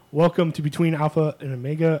Welcome to Between Alpha and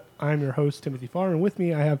Omega. I'm your host, Timothy Farr, and with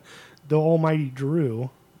me I have the almighty Drew.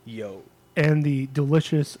 Yo. And the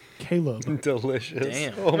delicious Caleb. Delicious.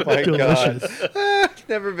 Damn. Oh my Delicious. god.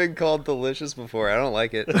 Never been called delicious before. I don't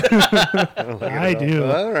like it. I do.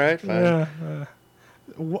 All right, fine. Yeah,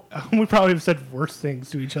 we probably have said worse things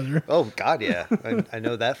to each other. Oh god, yeah. I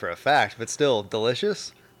know that for a fact, but still,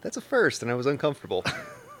 delicious? That's a first, and I was uncomfortable.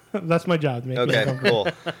 That's my job, to make you Okay, uncomfortable.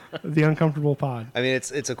 cool. The uncomfortable pod. I mean,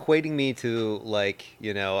 it's equating me to, like,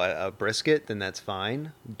 you know, a brisket, then that's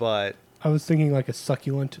fine, but... I was thinking like a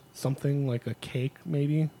succulent something, like a cake,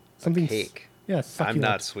 maybe. Something Cake. Yeah, succulent. I'm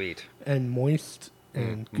not sweet. And moist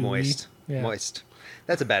and gooey. Moist. Yeah. Moist.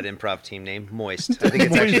 That's a bad improv team name. Moist. I think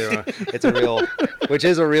it's actually it's a real, which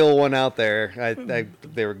is a real one out there.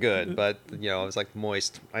 They were good, but you know, I was like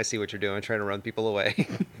moist. I see what you're doing, trying to run people away.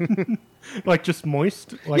 Like just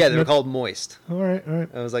moist? Like Yeah, they were called moist. All right, all right.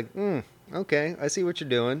 I was like, okay, I see what you're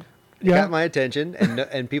doing. You Yeah. got my attention,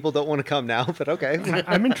 and people don't want to come now, but okay.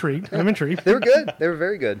 I'm intrigued. I'm intrigued. They were good. They were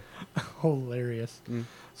very good. Hilarious.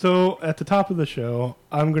 So at the top of the show,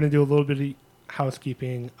 I'm going to do a little bit of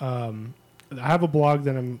housekeeping. I have a blog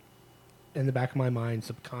that I'm in the back of my mind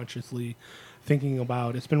subconsciously thinking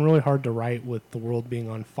about. It's been really hard to write with the world being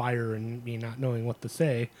on fire and me not knowing what to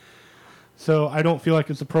say. So I don't feel like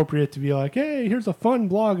it's appropriate to be like, hey, here's a fun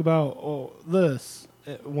blog about this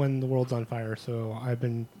when the world's on fire. So I've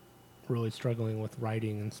been really struggling with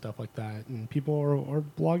writing and stuff like that. And people are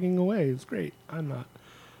blogging away. It's great. I'm not.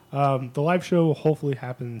 The live show will hopefully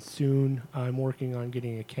happen soon. I'm working on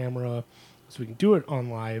getting a camera so we can do it on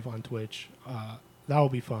live on Twitch. That will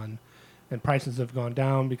be fun. And prices have gone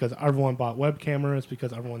down because everyone bought web cameras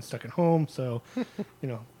because everyone's stuck at home. So, you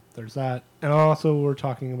know, there's that. And also we're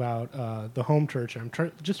talking about the home church. I'm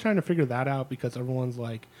just trying to figure that out because everyone's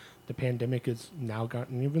like, the pandemic has now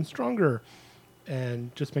gotten even stronger.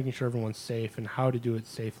 And just making sure everyone's safe and how to do it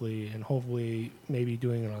safely. And hopefully maybe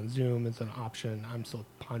doing it on Zoom is an option. I'm still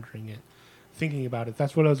pondering it, thinking about it.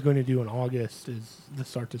 That's what I was going to do in August is the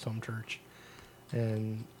Start This Home Church.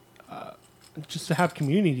 And just to have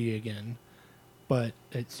community again. But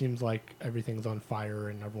it seems like everything's on fire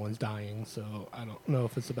and everyone's dying. So I don't know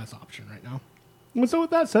if it's the best option right now. And so with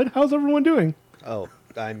that said, how's everyone doing? Oh,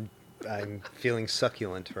 I'm feeling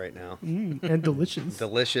succulent right now. And delicious.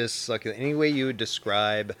 Delicious, succulent. Any way you would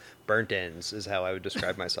describe burnt ends is how I would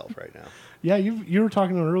describe myself right now. Yeah, you were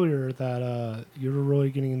talking earlier that you were really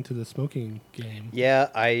getting into the smoking game. Yeah,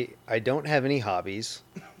 I don't have any hobbies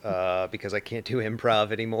because I can't do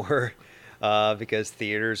improv anymore because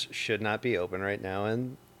theaters should not be open right now.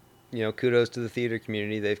 And, you know, kudos to the theater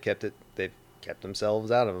community. They've kept themselves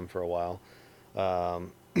out of them for a while.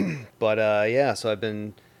 Yeah, so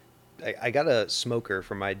I got a smoker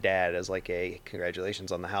from my dad as like a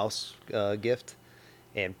congratulations on the house gift,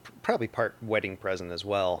 and probably part wedding present as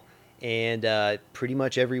well. And pretty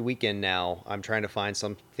much every weekend now, I'm trying to find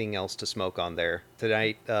something else to smoke on there.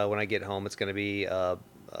 Tonight, when I get home, it's going to be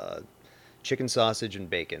chicken sausage and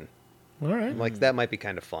bacon. All right. Like that might be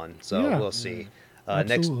kind of fun. So Yeah. we'll see.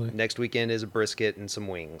 Absolutely. Next weekend is a brisket and some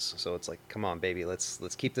wings. So it's like, come on, baby, let's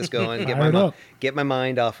keep this going. Get my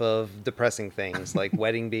mind off of depressing things like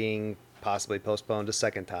wedding being possibly postponed a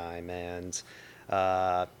second time, and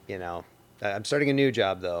you know, I'm starting a new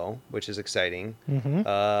job though, which is exciting. Mm-hmm.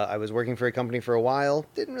 I was working for a company for a while,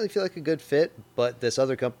 didn't really feel like a good fit, but this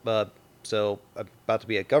other so I'm about to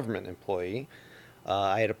be a government employee.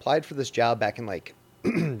 I had applied for this job back in like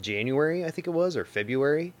January, I think it was, or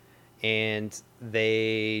February. And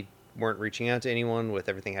they weren't reaching out to anyone with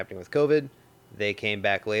everything happening with COVID. They came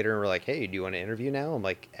back later and were like, hey, do you want to interview now? I'm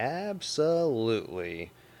like, absolutely.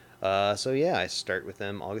 So yeah, I start with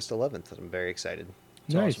them August 11th. I'm very excited.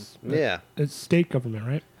 It's nice. Awesome. Yeah. It's state government,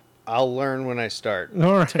 right? I'll learn when I start.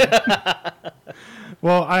 All right.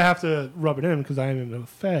 Well, I have to rub it in because I am in a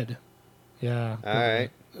Fed. Yeah. All right.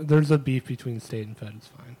 There's a beef between state and Fed. It's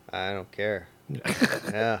fine. I don't care.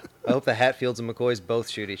 Yeah. I hope the Hatfields and McCoys both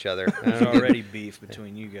shoot each other. There's already beef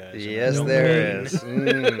between you guys. Yes, No there way. is.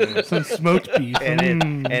 Mm. Some smoked beef.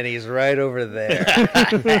 And he's right over there. I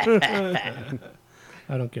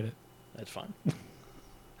don't get it. That's fine.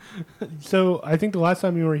 So I think the last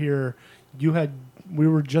time you were here, we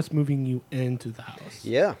were just moving you into the house.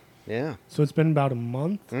 Yeah. Yeah. So it's been about a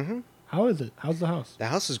month. Mm-hmm. How is it? How's the house? The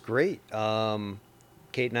house is great.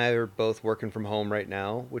 Kate and I are both working from home right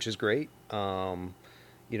now, which is great.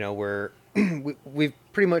 You know, we've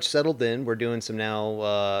pretty much settled in. We're doing some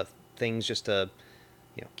now things just to,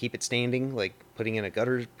 you know, keep it standing, like putting in a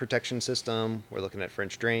gutter protection system. We're looking at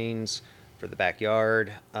French drains for the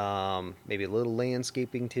backyard, maybe a little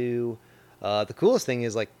landscaping too. The coolest thing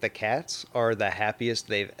is like the cats are the happiest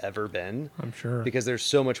they've ever been. I'm sure. Because there's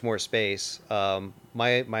so much more space.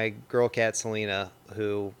 My girl cat Selena,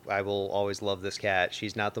 who I will always love this cat.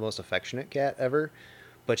 She's not the most affectionate cat ever,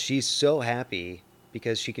 but she's so happy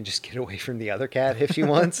because she can just get away from the other cat if she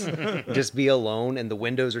wants, just be alone. And the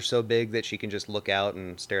windows are so big that she can just look out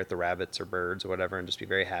and stare at the rabbits or birds or whatever, and just be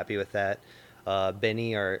very happy with that.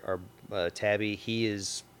 Benny, our tabby, he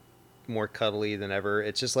is more cuddly than ever.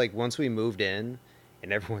 It's just like once we moved in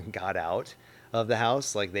and everyone got out of the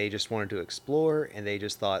house, like they just wanted to explore and they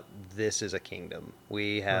just thought this is a kingdom.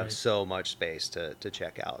 We have Right. so much space to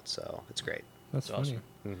check out, so it's great. That's That's funny.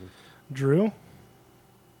 awesome. Drew,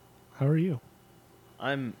 how are you?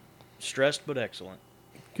 I'm stressed but excellent.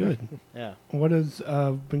 Good. Yeah. What has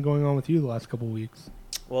been going on with you the last couple of weeks?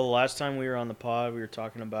 Well, the last time we were on the pod, we were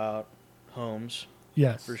talking about homes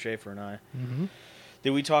Yes. for Schaefer and I. Mm-hmm.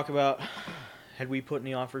 Did we talk about? Had we put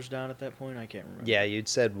any offers down at that point? I can't remember. Yeah, you'd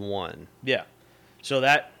said one. Yeah. So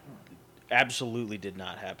that absolutely did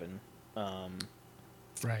not happen.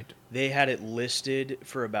 Right. They had it listed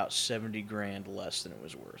for about 70 grand less than it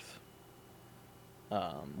was worth.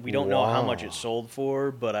 We don't know how much Wow. it sold for,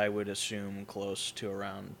 but I would assume close to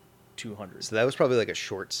around 200. So that was probably like a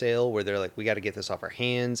short sale where they're like, we got to get this off our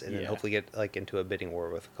hands and then Yeah. hopefully get like into a bidding war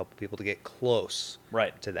with a couple people to get close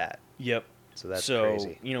Right. to that. Yep. So that's so,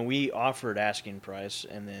 crazy. we offered asking price,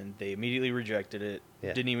 and then they immediately rejected it.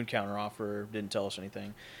 Yeah. Didn't even counter offer. Didn't tell us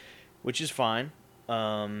anything, which is fine.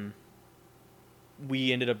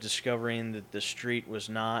 We ended up discovering that the street was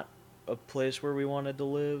not a place where we wanted to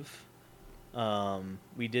live.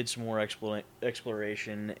 We did some more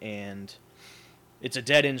exploration, and it's a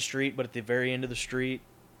dead-end street, but at the very end of the street,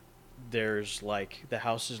 there's, like, the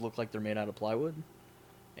houses look like they're made out of plywood.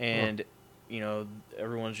 And,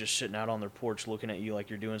 everyone's just sitting out on their porch looking at you like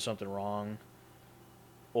you're doing something wrong.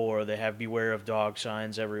 Or they have beware of dog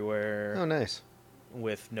signs everywhere Oh, nice.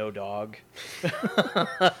 with no dog.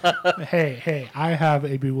 Hey, I have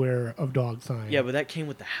a beware of dog sign. Yeah, but that came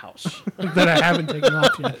with the house. that I haven't taken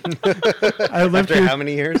off yet. I lived After here how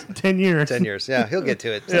many years? 10 years. 10 years. Yeah, he'll get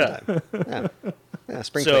to it Yeah. sometime. Yeah,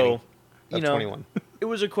 spring cleaning So, of 21. it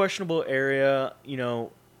was a questionable area.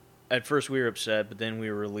 At first we were upset, but then we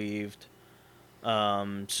were relieved.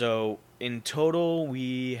 So in total,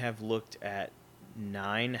 we have looked at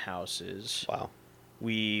 9 houses. Wow.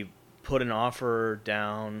 We put an offer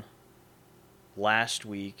down last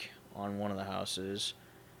week on one of the houses,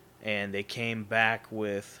 and they came back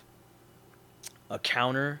with a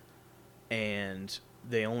counter, and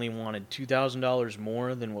they only wanted $2,000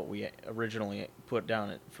 more than what we originally put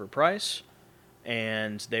down for price,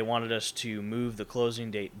 and they wanted us to move the closing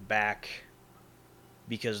date back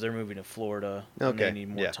because they're moving to Florida and they Okay, need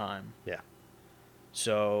more yeah. time. Yeah.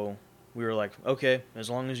 So we were like, okay, as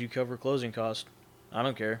long as you cover closing costs, I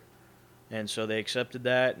don't care. And so they accepted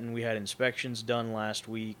that, and we had inspections done last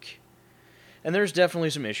week. And there's definitely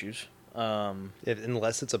some issues.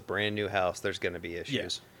 Unless it's a brand new house, there's going to be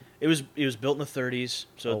issues. It was built in the 30s,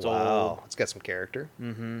 so it's wow. old. It's got some character.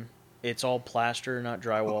 Mm-hmm. It's all plaster, not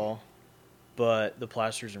drywall. But the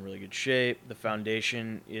plaster's in really good shape. The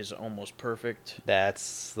foundation is almost perfect.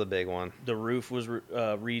 That's the big one. The roof was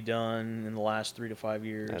redone in the last 3 to 5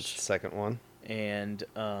 years. That's the second one. And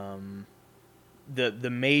the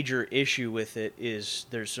major issue with it is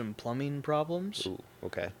there's some plumbing problems. Ooh,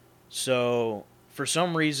 okay. So for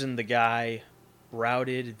some reason the guy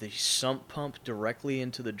routed the sump pump directly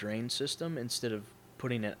into the drain system instead of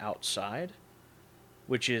putting it outside,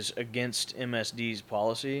 which is against MSD's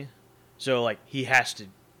policy. So like he has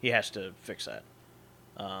to fix that.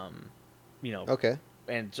 Okay.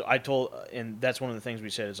 And so and that's one of the things we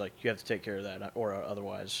said is like you have to take care of that or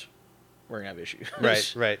otherwise we're gonna have issues.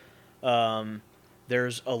 Right.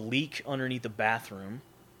 There's a leak underneath the bathroom.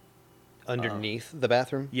 Underneath the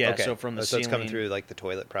bathroom? yeah, Okay. so from the So it's coming ceiling- through like the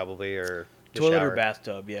toilet probably or the Toilet shower. or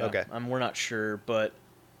bathtub, yeah. Okay. We're not sure, but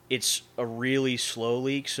it's a really slow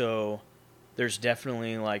leak, so there's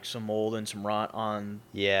definitely like some mold and some rot on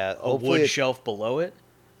Yeah. a Hopefully wood it- shelf below it,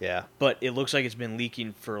 Yeah. but it looks like it's been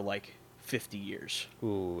leaking for like 50 years.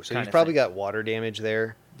 Ooh. So Kinda you've probably thing. got water damage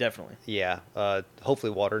there. Definitely. Yeah.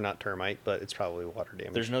 Hopefully water, not termite, but it's probably water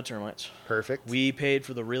damage. There's no termites. Perfect. We paid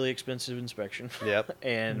for the really expensive inspection. Yep.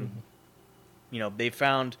 And they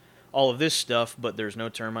found all of this stuff, but there's no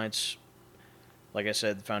termites. Like I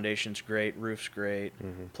said, the foundation's great, roof's great,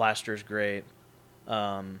 plaster's great.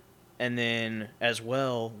 And then as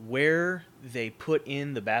well, where they put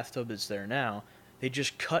in the bathtub that's there now, they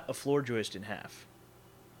just cut a floor joist in half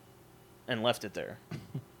and left it there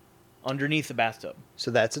underneath the bathtub.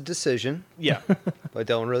 So that's a decision. Yeah. I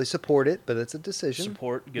don't really support it, but it's a decision.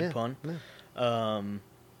 Support, good Yeah. pun. Yeah.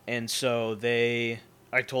 And so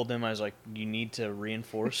I told them, I was like, you need to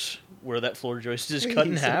reinforce where that floor joist is cut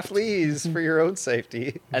in half. Please, for your own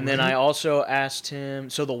safety. And then I also asked him,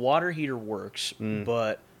 so the water heater works, Mm.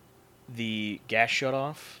 but the gas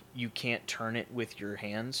shutoff, you can't turn it with your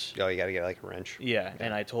hands. Oh, you got to get like a wrench. Yeah,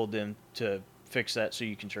 and I told them to fix that so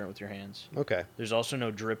you can turn it with your hands. Okay. There's also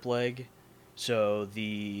no drip leg, so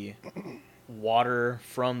the water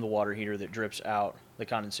from the water heater that drips out, the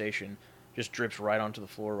condensation, just drips right onto the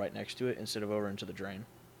floor right next to it instead of over into the drain.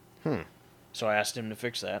 So I asked him to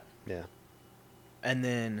fix that. Yeah. And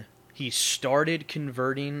then he started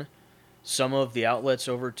converting some of the outlets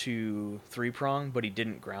over to 3-prong, but he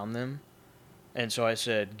didn't ground them. And so I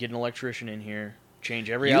said, get an electrician in here, change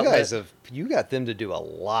every outlet. You got them to do a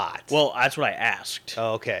lot. Well, that's what I asked.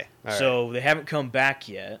 Oh, okay. All so right. they haven't come back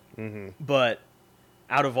yet. Mm-hmm. But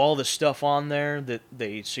out of all the stuff on there that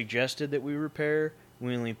they suggested that we repair,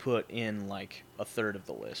 we only put in like a third of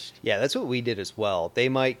the list. Yeah, that's what we did as well. They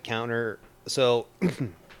might counter. So,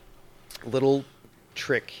 little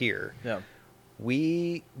trick here. Yeah.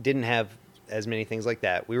 We didn't have as many things like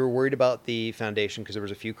that. We were worried about the foundation because there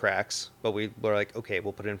was a few cracks, but we were like, okay,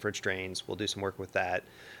 we'll put in French drains. We'll do some work with that.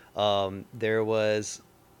 There was,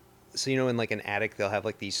 so in like an attic, they'll have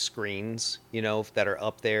like these screens, that are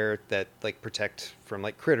up there that like protect from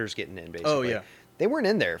like critters getting in. Basically. Oh, yeah. They weren't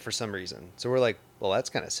in there for some reason, so we're like, well, that's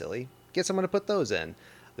kind of silly. Get someone to put those in.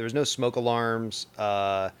 There was no smoke alarms.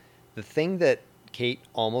 The thing that Kate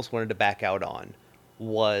almost wanted to back out on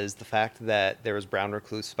was the fact that there was brown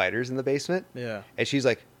recluse spiders in the basement. Yeah. And she's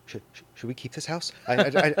like, should we keep this house? I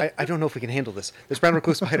don't know if we can handle this. There's brown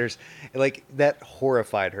recluse spiders. And like, that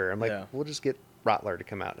horrified her. I'm like, Yeah. we'll just get Rottler to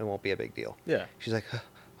come out and it won't be a big deal. Yeah. She's like,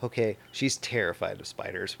 okay. She's terrified of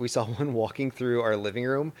spiders. We saw one walking through our living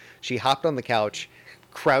room. She hopped on the couch,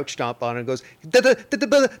 crouched up on it, and goes, she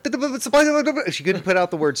couldn't put out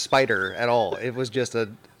the word spider at all. It was just a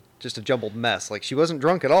jumbled mess. Like, she wasn't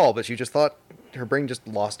drunk at all, but she just thought her brain just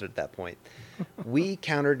lost it at that point. We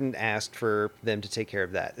countered and asked for them to take care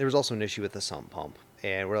of that. There was also an issue with the sump pump,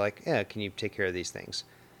 and we're like, yeah, can you take care of these things?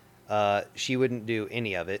 She wouldn't do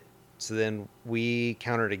any of it. So then we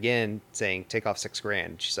countered again, saying, take off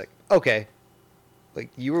 $6,000. She's like, okay. Like,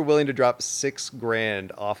 you were willing to drop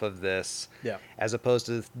 $6,000 off of this, Yeah. as opposed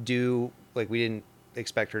to we didn't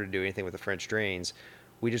expect her to do anything with the French drains.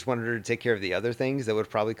 We just wanted her to take care of the other things that would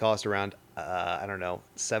probably cost around, I don't know,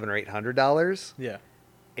 $700 or $800. Yeah.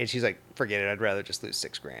 And she's like, forget it. I'd rather just lose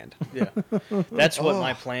 $6,000. Yeah. That's what Oh.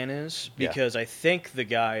 my plan is, Yeah. because I think the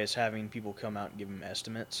guy is having people come out and give him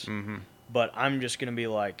estimates. Mm-hmm. But I'm just going to be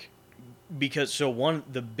like,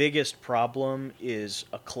 the biggest problem is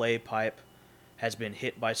a clay pipe has been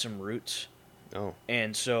hit by some roots. Oh.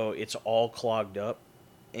 And so it's all clogged up,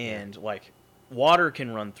 and like water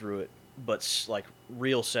can run through it, but like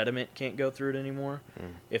real sediment can't go through it anymore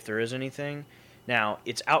if there is anything. Now,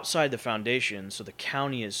 it's outside the foundation, so the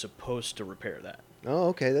county is supposed to repair that. Oh,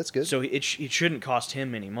 okay. That's good. So it shouldn't cost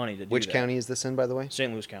him any money to do Which that. county is this in, by the way?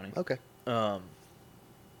 St. Louis County. Okay.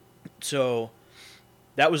 So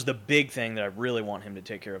that was the big thing that I really want him to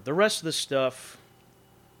take care of. The rest of the stuff,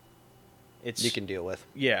 You can deal with.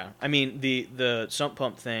 yeah. I mean, the sump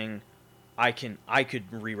pump thing, I could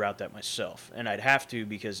reroute that myself, and I'd have to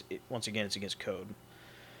because once again it's against code.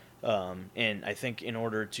 And I think in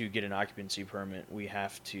order to get an occupancy permit, we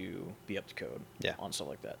have to be up to code on stuff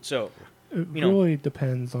like that. So, It you know, really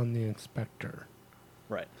depends on the inspector.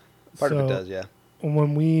 right. Part of So, it does, yeah.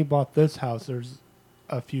 When we bought this house, there's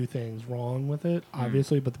a few things wrong with it,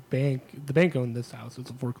 obviously, but the bank owned this house. It's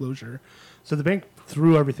a foreclosure. So the bank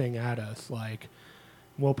threw everything at us, like,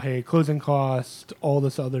 we'll pay closing costs, all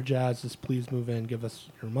this other jazz, just please move in, give us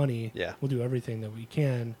your money. Yeah. We'll do everything that we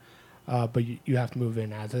can, but you have to move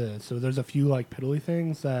in as is. So there's a few, like, piddly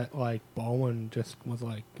things that, like, Baldwin just was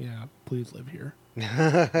like, yeah, please live here.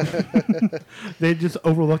 They just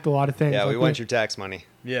overlooked a lot of things. Yeah, we Like, want your tax money.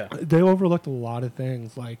 Yeah. they overlooked a lot of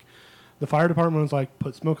things. Like, the fire department was like,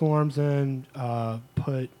 put smoke alarms in,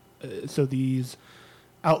 so these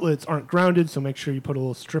outlets aren't grounded, so make sure you put a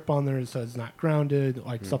little strip on there that says not grounded,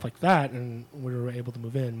 like stuff like that, and we were able to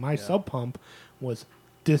move in. My sub pump was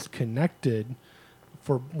disconnected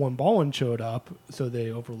for when Baldwin showed up, so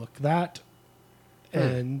they overlooked that,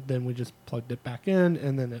 and then we just plugged it back in,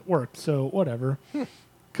 and then it worked. So whatever.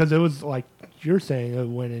 Because it was like you're saying, it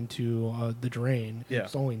went into the drain. Yeah.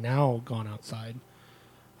 It's only now gone outside,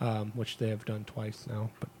 which they have done twice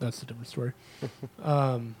now, but that's a different story.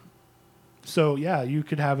 So yeah, you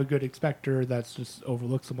could have a good inspector that's just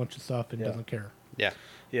overlooks a bunch of stuff and Yeah. doesn't care. Yeah.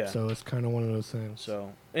 Yeah. So it's kind of one of those things.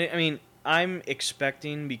 So, I mean, I'm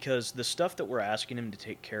expecting, because the stuff that we're asking him to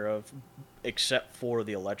take care of, except for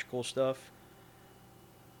the electrical stuff,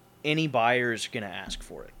 any buyer is going to ask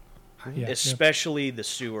for it. Yeah. Especially the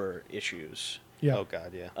sewer issues. Yeah. Oh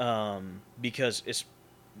God, yeah. Because it's,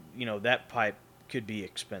 that pipe could be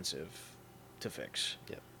expensive to fix.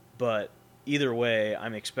 Yep. But either way,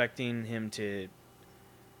 I'm expecting him to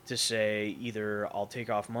say either I'll take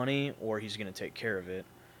off money or he's going to take care of it.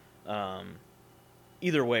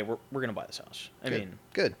 Either way, we're going to buy this house.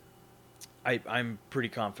 Good. I'm pretty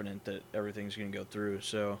confident that everything's going to go through.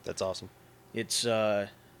 So That's awesome. it's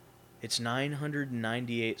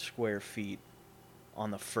 998 square feet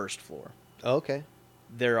on the first floor. Oh, okay.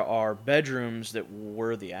 There are bedrooms that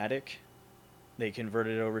were the attic. They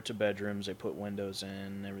converted it over to bedrooms. They put windows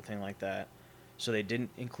in, everything like that. So they didn't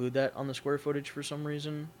include that on the square footage for some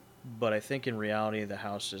reason. But I think in reality, the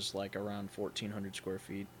house is like around 1,400 square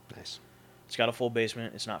feet. Nice. It's got a full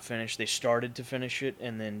basement. It's not finished. They started to finish it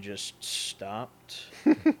and then just stopped.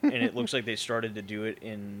 And it looks like they started to do it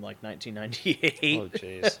in like 1998. Oh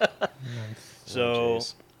jeez. Nice. So Oh,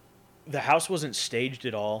 jeez. the house wasn't staged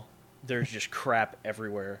at all. There's just crap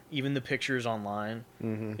everywhere. Even the pictures online,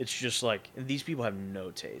 it's just like, these people have no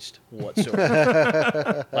taste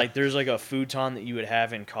whatsoever. Like, there's like a futon that you would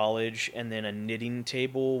have in college, and then a knitting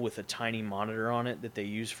table with a tiny monitor on it that they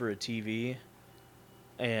use for a TV,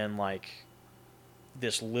 and like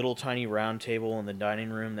this little tiny round table in the dining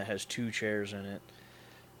room that has 2 chairs in it.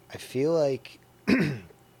 I feel like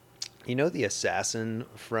the assassin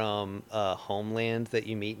from Homeland that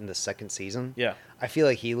you meet in the 2nd season? Yeah. I feel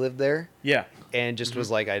like he lived there Yeah. and just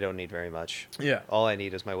was like, I don't need very much. Yeah. All I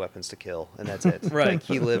need is my weapons to kill, and that's it. Right. Like,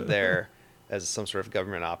 he lived there as some sort of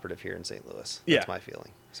government operative here in St. Louis. Yeah. That's my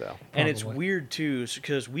feeling. So And it's Probably. weird, too,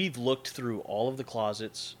 because we've looked through all of the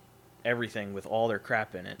closets, everything with all their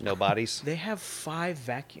crap in it. no bodies. They have 5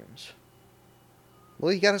 vacuums.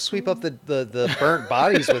 Well, you got to sweep up the burnt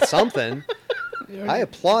bodies with something. I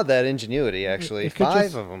applaud that ingenuity, actually. It could 5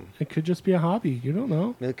 just- of them. It could just be a hobby. You don't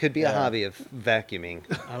know. It could be a Yeah. hobby of vacuuming.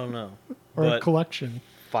 I don't know. Or a But, collection.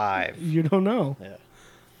 5. You don't know. yeah.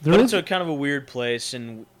 There But is it's a kind of a weird place,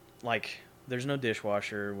 and, like, there's no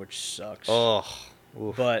dishwasher, which sucks. Oh.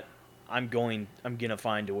 Oof. But I'm gonna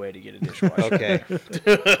find a way to get a dishwasher. Okay.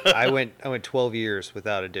 I went 12 years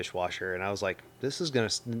without a dishwasher, and I was like, this is gonna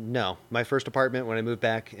no. My first apartment when I moved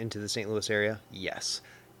back into the St. Louis area, yes,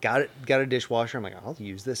 got a dishwasher. I'm like, I'll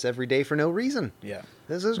use this every day for no reason. Yeah.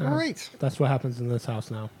 This is great. That's what happens in this house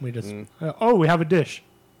now. We just we have a dish.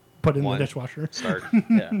 Put in One. the dishwasher. Start.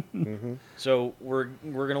 Yeah. So we're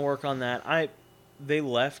gonna work on that. They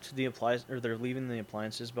left the appliance, or they're leaving the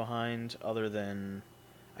appliances behind. Other than,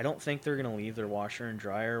 I don't think they're gonna leave their washer and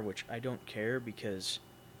dryer, which I don't care because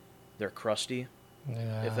they're crusty.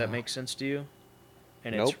 Yeah. If that makes sense to you,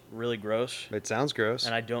 and Nope. it's really gross, It sounds gross.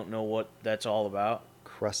 and I don't know what that's all about.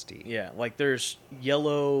 Crusty. Yeah, like there's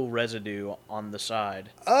yellow residue on the side,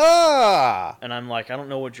 Ah. and I'm like, I don't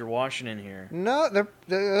know what you're washing in here. No.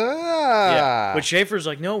 Yeah, Ah. but Schaefer's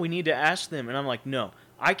like, no, we need to ask them, and I'm like, no,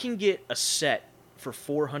 I can get a set for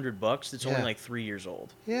 $400 that's only Yeah. like 3 years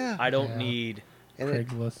old. Yeah. I don't Yeah. need And it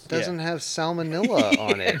Craigslist. doesn't have salmonella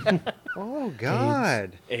on it. Oh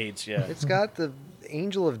God. AIDS. Yeah. It's got the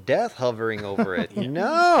angel of death hovering over it.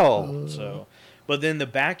 No. So, but then the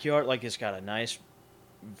backyard, like, it's got a nice,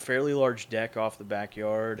 fairly large deck off the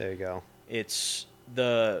backyard. There you go. It's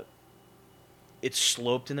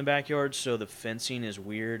sloped in the backyard, so the fencing is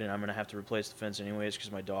weird, and I'm gonna have to replace the fence anyways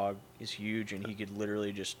because my dog is huge and he could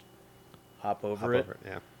literally just hop over it.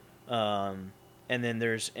 Yeah. And then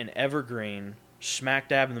there's an evergreen smack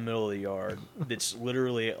dab in the middle of the yard that's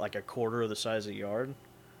literally like a quarter of the size of the yard.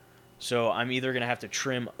 So I'm either gonna have to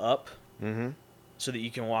trim up Mm-hmm. so that you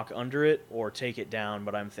can walk under it, or take it down.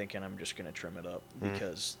 But I'm thinking I'm just gonna trim it up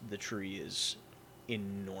because the tree is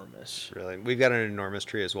enormous. Really, we've got an enormous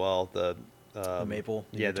tree as well. The maple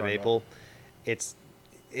that Yeah, you're the talking maple.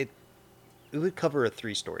 It would cover a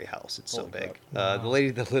 3-story house. It's so Holy big. crap. The lady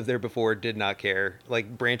that lived there before did not care.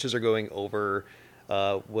 Like, branches are going over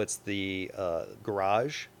what's the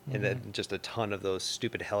garage, and then just a ton of those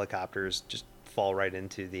stupid helicopters just fall right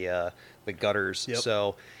into the gutters. Yep.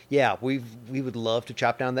 So yeah, we would love to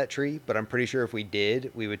chop down that tree, but I'm pretty sure if we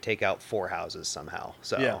did, we would take out 4 houses somehow.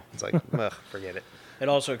 So Yeah. it's like, ugh, forget it. It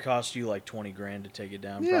also cost you like $20,000 to take it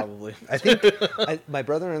down, Yeah. probably. I think my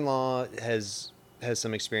brother-in-law has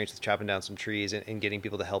some experience with chopping down some trees and getting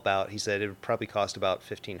people to help out. He said it would probably cost about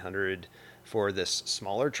 $1,500 for this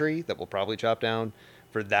smaller tree that we'll probably chop down.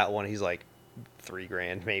 For that one, he's like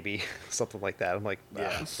 $3,000 maybe, something like that. I'm like,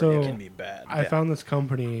 Yeah, So, it can be bad. I Yeah. found this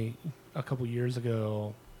company a couple years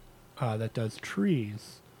ago that does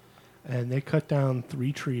trees. and they cut down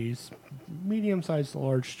 3 trees, medium-sized to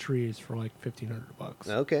large trees, for like $1,500.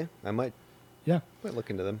 Okay, I might Yeah. look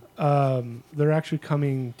into them. They're actually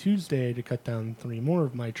coming Tuesday to cut down 3 more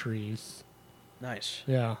of my trees. Nice.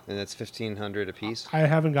 Yeah. And that's 1,500 a piece. I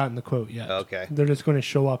haven't gotten the quote yet. Okay. They're just going to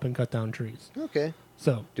show up and cut down trees. Okay.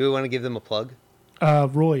 So, Do we want to give them a plug?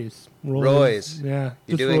 Roy's. Roy's. Yeah.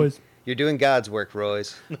 You're just doing Roy's. you're doing God's work,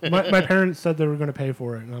 Roy's. My parents said they were going to pay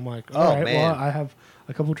for it, and I'm like, all Oh, right, man. well, I have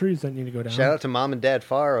a couple trees that need to go down. Shout out to Mom and Dad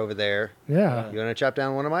Farr over there. Yeah. You want to chop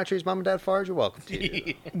down one of my trees, Mom and Dad Farr? You're welcome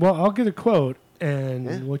to. Well, I'll get a quote and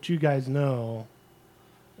Yeah. let you guys know,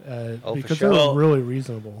 for because sure. they're Well, really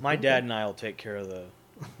reasonable. My dad and I will take care of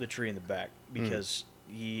the tree in the back because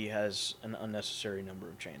he has an unnecessary number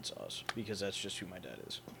of chainsaws because that's just who my dad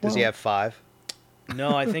is. Does he Well- have 5?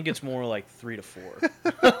 No, I think it's more like 3 to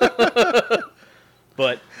 4.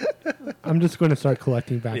 But I'm just going to start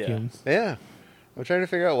collecting vacuums. Yeah. I'm trying to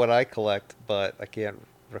figure out what I collect, but I can't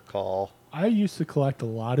recall. I used to collect a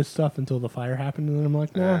lot of stuff until the fire happened, and then I'm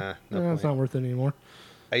like, nah, no it's point. not worth it anymore.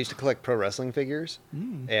 I used to collect pro wrestling figures,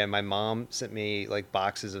 and my mom sent me like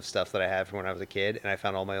boxes of stuff that I had from when I was a kid, and I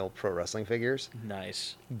found all my old pro wrestling figures.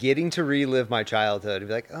 nice. Getting to relive my childhood, and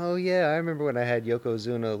be like, oh yeah, I remember when I had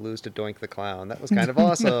Yokozuna lose to Doink the Clown. That was kind of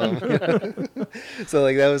awesome. So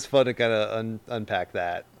like that was fun to kind of unpack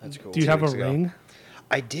that. That's cool. Do you have a weeks ago. ring?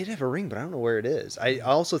 I did have a ring, but I don't know where it is. I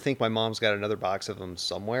also think my mom's got another box of them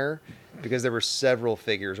somewhere because there were several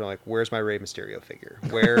figures. I'm like, where's my Rey Mysterio figure?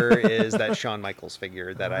 Where is that Shawn Michaels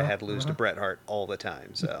figure that I had lose to Bret Hart all the time?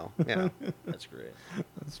 So, you know, That's great.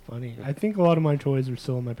 That's funny. I think a lot of my toys are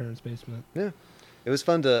still in my parents' basement. yeah. It was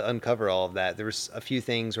fun to uncover all of that. There was a few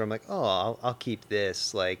things where I'm like, oh, I'll keep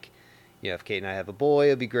this. Like, you know, if Kate and I have a boy,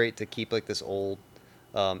 it'd be great to keep like this old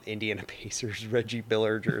Indiana Pacers Reggie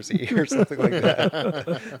Miller jersey or something like that.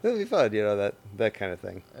 That'd be fun, you know, that kind of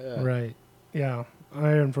thing. Right. Yeah. I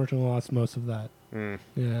unfortunately lost most of that. Mm.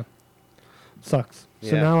 Yeah. Sucks.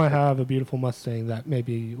 So Yeah. now I have a beautiful Mustang that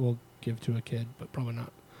maybe we'll give to a kid, but probably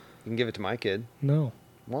not. You can give it to my kid. No.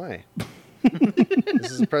 Why?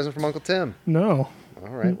 This is a present from Uncle Tim. No. All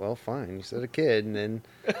right, well, fine. You said a kid, and then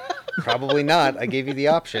probably not. I gave you the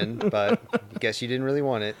option, but I guess you didn't really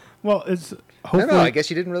want it. Well, it's hopefully. No, I guess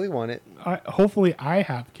you didn't really want it. Hopefully, I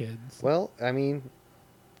have kids. Well, I mean,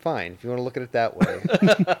 fine. If you want to look at it that way.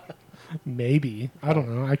 Maybe. I don't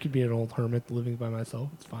know. I could be an old hermit living by myself.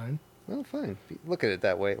 It's fine. Well, fine. If you look at it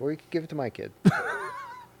that way. Or you could give it to my kid.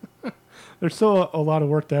 There's still a lot of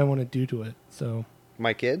work that I want to do to it. So,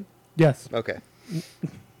 My kid? yes. Okay.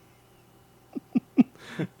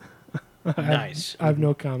 Nice. I have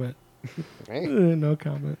no comment. Right? No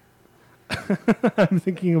comment. I'm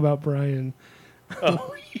thinking about Brian.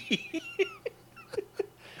 Oh.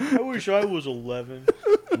 I wish I was 11.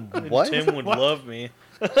 And What? Tim would love me.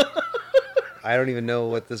 I don't even know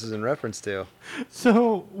what this is in reference to.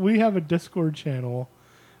 So, we have a Discord channel.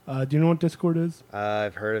 Do you know what Discord is?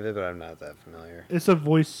 I've heard of it, but I'm not that familiar. It's a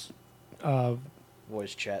voice.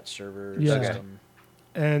 Voice chat server Yeah. system.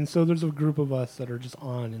 And so there's a group of us that are just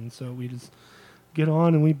on, and so we just get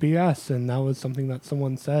on and we BS. And that was something that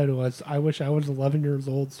someone said was, "I wish I was 11 years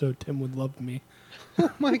old so Tim would love me."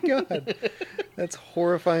 Oh my god. That's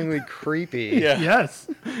horrifyingly creepy. Yeah. Yes,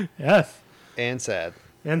 yes, And sad.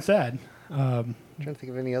 and sad. I'm trying to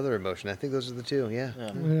think of any other emotion. I think those are the two. Yeah.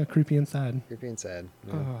 Yeah. Creepy and sad. Creepy and sad.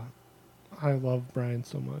 Yeah. I love Brian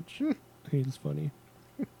so much. He's funny.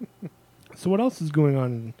 So what else is going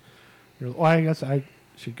on in your? Well, I guess I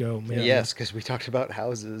should go. Man. Yes, because we talked about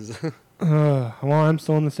houses. Well, I'm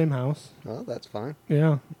still in the same house. Well, that's fine.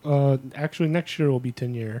 Yeah. Actually, next year will be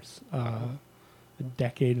 10 years. A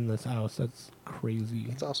decade in this house. That's crazy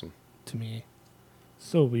That's awesome. to me.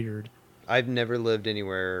 So weird. I've never lived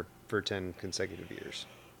anywhere for 10 consecutive years.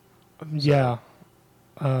 Yeah.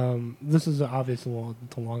 This is obviously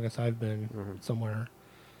the longest I've been somewhere.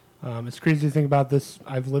 It's crazy to think about this.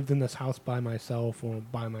 I've lived in this house by myself or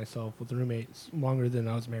by myself with roommates longer than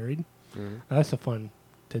I was married. That's a fun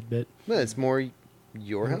tidbit. Well, it's more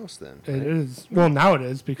your house then. It right? is. Well, now it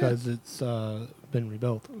is because it's been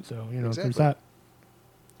rebuilt. So, there's Exactly. that.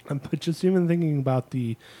 But just even thinking about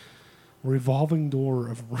the revolving door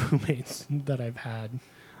of roommates that I've had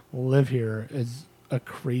live here is a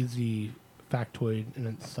crazy factoid in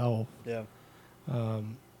itself. Yeah.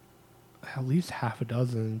 At least half a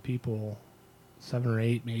dozen people, 7 or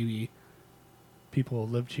 8 maybe, people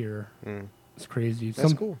have lived here. Mm. It's crazy.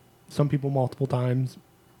 That's cool. Some people multiple times.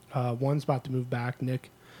 One's about to move back.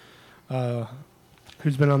 Nick,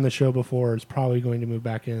 who's been on the show before, is probably going to move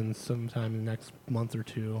back in sometime in the next month or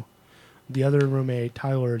two. The other roommate,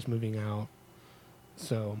 Tyler, is moving out.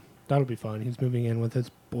 So that'll be fun. He's moving in with his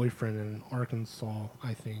boyfriend in Arkansas,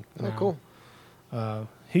 I think. Oh, now. cool.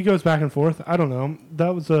 He goes back and forth. I don't know.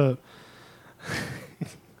 That was a.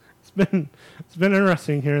 it's been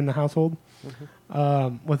interesting here in the household,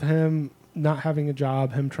 with him not having a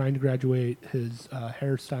job, him trying to graduate his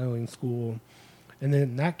hairstyling school, and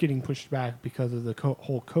then that getting pushed back because of the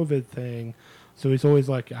whole COVID thing. So he's always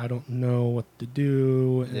like, I don't know what to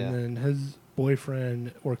do. And then his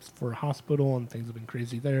boyfriend works for a hospital, and things have been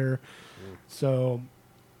crazy there. So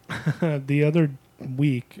the other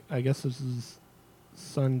week, I guess this is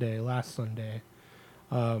last Sunday,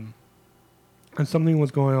 and something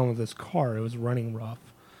was going on with his car. It was running rough.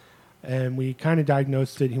 And we kind of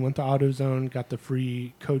diagnosed it. He went to AutoZone, got the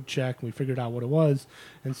free code check, and we figured out what it was.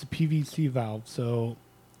 And it's a PVC valve. So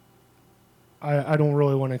I don't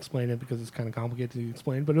really want to explain it because it's kind of complicated to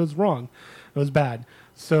explain, but it was wrong. It was bad.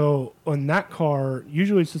 So on that car,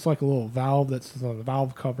 usually it's just like a little valve that's on the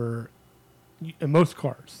valve cover. In most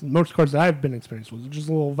cars that I've been experienced with, just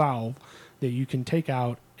a little valve that you can take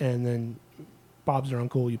out, and then Bob's your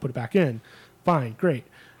uncle, you put it back in. Fine, great.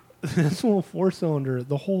 This little 4-cylinder,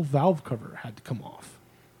 the whole valve cover had to come off.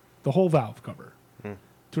 The whole valve cover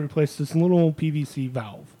to replace this little PVC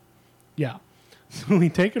valve. Yeah. So we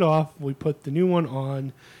take it off. We put the new one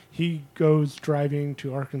on. He goes driving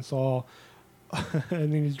to Arkansas,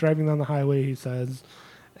 and then he's driving down the highway, he says,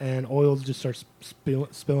 and oil just starts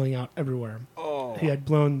spilling out everywhere. Oh. He had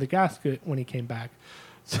blown the gasket when he came back.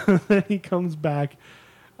 So then he comes back,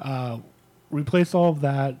 replace all of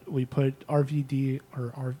that. We put RVD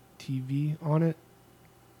or RTV on it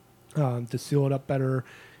to seal it up better.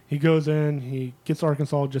 He goes in. He gets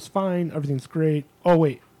Arkansas just fine. Everything's great. Oh,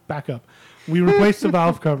 wait. Back up. We replaced the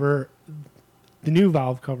valve cover, the new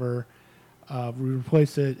valve cover. We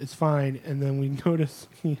replace it. It's fine. And then we notice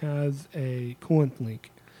he has a coolant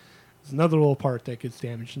leak. It's another little part that gets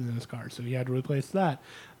damaged in his car. So he had to replace that.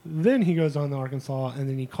 Then he goes on to Arkansas, and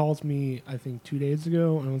then he calls me, I think, 2 days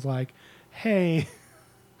ago, and was like, hey,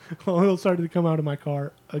 oil started to come out of my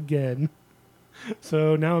car again.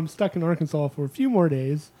 So now I'm stuck in Arkansas for a few more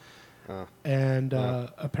days. And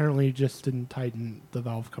apparently just didn't tighten the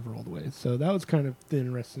valve cover all the way. So that was kind of the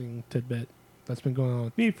interesting tidbit that's been going on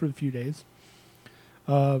with me for a few days.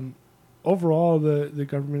 Overall, the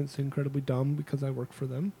government's incredibly dumb because I work for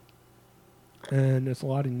them. And there's a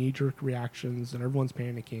lot of knee-jerk reactions, and everyone's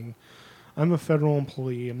panicking. I'm a federal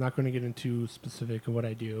employee. I'm not going to get into specific of what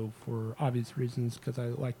I do for obvious reasons because I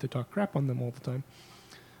like to talk crap on them all the time.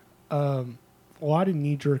 A lot of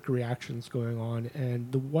knee-jerk reactions going on,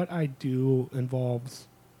 and what I do involves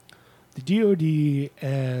the DOD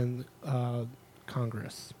and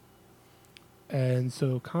Congress. And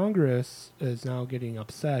so Congress is now getting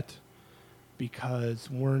upset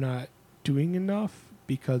because we're not doing enough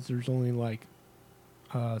because there's only like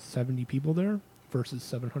 70 people there versus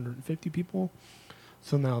 750 people.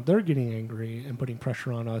 So now they're getting angry and putting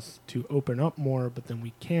pressure on us to open up more, but then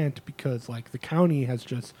we can't because like the county has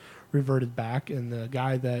just reverted back, and the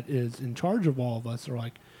guy that is in charge of all of us are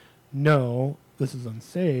like, no, this is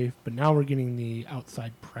unsafe. But now we're getting the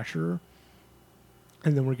outside pressure,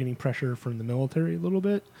 and then we're getting pressure from the military a little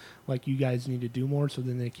bit, like you guys need to do more. So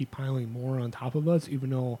then they keep piling more on top of us, even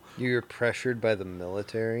though you're pressured by the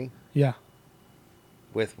military. Yeah.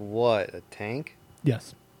 With what? A tank?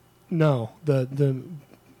 Yes. No, the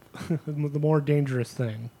the more dangerous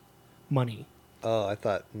thing, money. Oh, I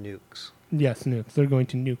thought nukes. Yes, nukes. They're going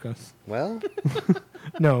to nuke us. Well,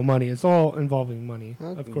 no, money. It's all involving money.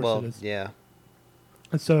 Of course it is. Yeah.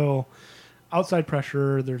 And so, outside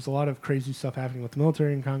pressure, there's a lot of crazy stuff happening with the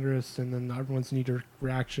military and Congress, and then everyone's knee-jerk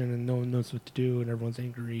reaction, and no one knows what to do, and everyone's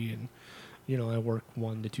angry, and, you know, I work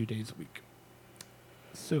 1 to 2 days a week.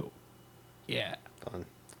 So, yeah. Fun.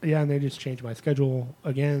 Yeah, and they just changed my schedule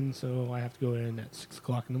again, so I have to go in at 6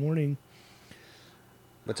 o'clock in the morning.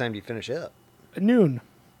 What time do you finish up? At noon.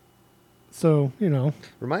 So, you know.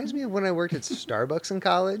 Reminds me of when I worked at Starbucks in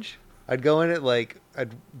college. I'd go in at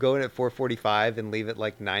 4:45 and leave at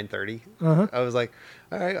like 9:30. Uh-huh. I was like,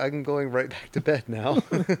 all right, I'm going right back to bed now.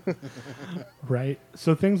 Right.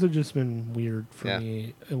 So things have just been weird for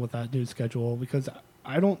me with that new schedule because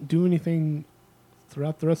I don't do anything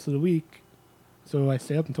throughout the rest of the week. So I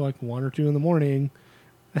stay up until like 1 or 2 in the morning,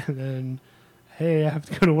 and then, hey, I have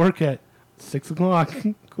to go to work at 6 o'clock.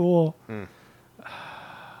 Cool. Government.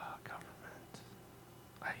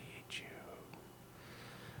 I hate you.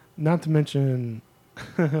 Not to mention,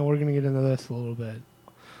 we're going to get into this a little bit.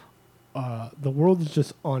 The world is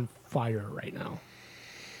just on fire right now.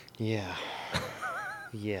 Yeah.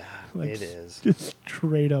 Yeah, Like, it is. Just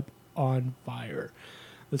straight up on fire.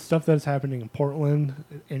 the stuff that's happening in Portland.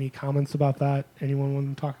 Any comments about that? Anyone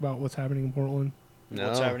want to talk about what's happening in Portland? No.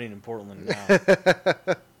 What's happening in Portland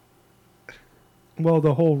now? Well,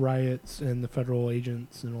 the whole riots and the federal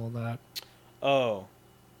agents and all that. Oh.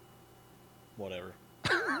 Whatever.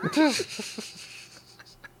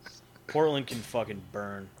 Portland can fucking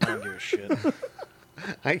burn. I don't give a shit.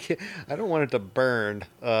 I don't want it to burn.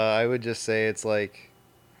 I would just say it's like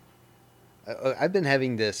I've been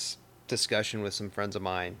having this discussion with some friends of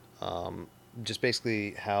mine. Just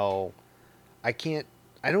basically how I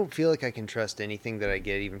don't feel like I can trust anything that I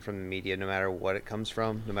get, even from the media, no matter what it comes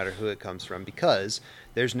from, no matter who it comes from, because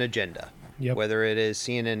there's an agenda. Yep. Whether it is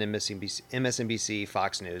CNN, MSNBC,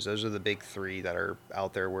 Fox News, those are the big three that are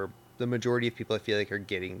out there where the majority of people, I feel like, are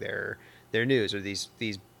getting their news, or these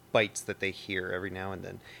bites that they hear every now and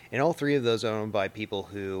then. And all three of those are owned by people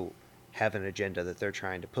who have an agenda that they're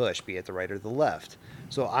trying to push, be it the right or the left.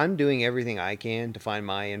 So I'm doing everything I can to find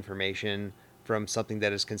my information from something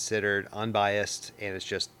that is considered unbiased and it's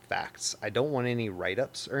just facts. I don't want any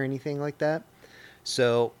write-ups or anything like that.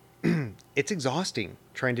 So it's exhausting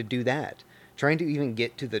trying to do that, trying to even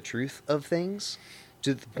get to the truth of things,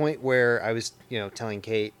 to the point where I was, telling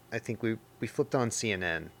Kate, I think we flipped on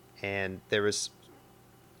CNN, and there was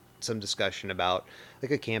some discussion about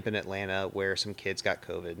like a camp in Atlanta where some kids got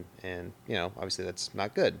COVID, and obviously that's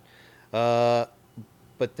not good. But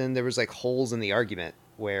then there was like holes in the argument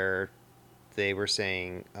where they were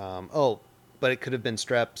saying, but it could have been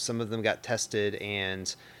strep. Some of them got tested,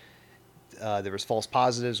 and there was false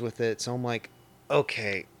positives with it. So I'm like,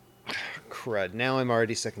 okay, crud. Now I'm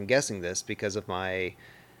already second guessing this because of my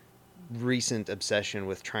recent obsession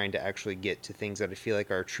with trying to actually get to things that I feel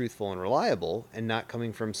like are truthful and reliable, and not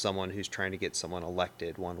coming from someone who's trying to get someone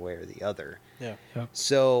elected one way or the other. Yeah. Yep.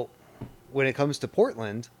 So when it comes to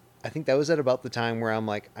Portland, I think that was at about the time where I'm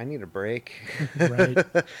like, I need a break. Right.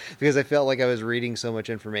 Because I felt like I was reading so much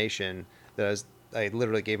information that I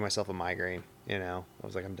literally gave myself a migraine. I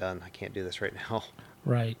was like, I'm done. I can't do this right now.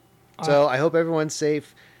 Right. So I hope everyone's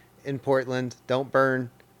safe in Portland. Don't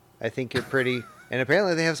burn. I think you're pretty. And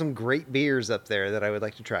apparently they have some great beers up there that I would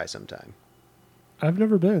like to try sometime. I've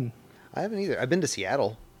never been. I haven't either. I've been to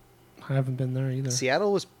Seattle. I haven't been there either.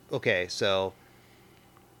 Seattle was okay. So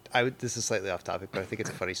this is slightly off topic, but I think it's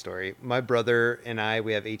a funny story. My brother and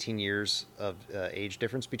we have 18 years of age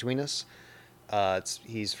difference between us.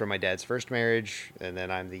 He's from my dad's first marriage, and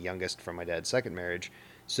then I'm the youngest from my dad's second marriage.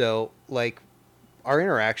 So like our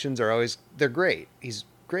interactions they're great. He's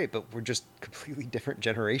great, but we're just completely different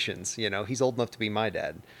generations. He's old enough to be my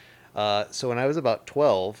dad. So when I was about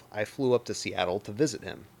 12, I flew up to Seattle to visit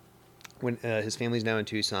him. When his family's now in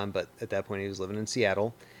Tucson, but at that point he was living in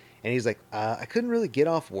Seattle. And he's like, I couldn't really get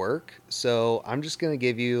off work, so I'm just going to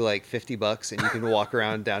give you like $50 and you can walk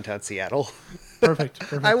around downtown Seattle.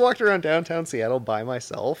 Perfect. I walked around downtown Seattle by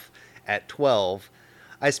myself at 12.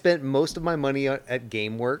 I spent most of my money at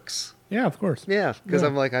GameWorks. Yeah, of course. Yeah, because Yeah.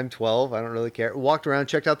 I'm like, I'm 12. I don't really care. Walked around,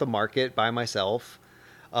 checked out the market by myself.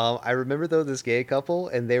 I remember, though, this gay couple,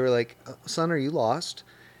 and they were like, son, are you lost?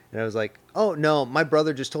 And I was like, oh, no, my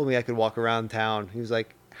brother just told me I could walk around town. He was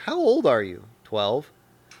like, how old are you? 12.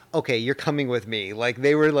 Okay, you're coming with me. Like,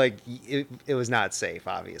 they were like, it was not safe,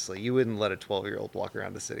 obviously. You wouldn't let a 12-year-old walk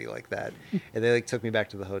around the city like that. And they like took me back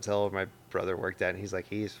to the hotel where my brother worked at, and he's like,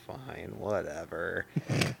 he's fine, whatever.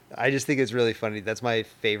 I just think it's really funny. That's my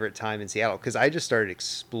favorite time in Seattle, because I just started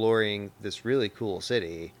exploring this really cool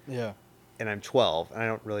city. Yeah. And I'm 12, and I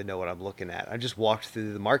don't really know what I'm looking at. I just walked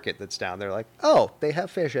through the market that's down there like, oh, they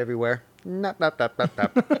have fish everywhere. Not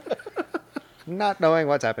knowing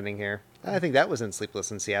what's happening here. I think that was in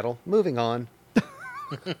Sleepless in Seattle. Moving on.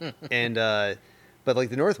 And, but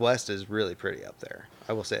like the Northwest is really pretty up there.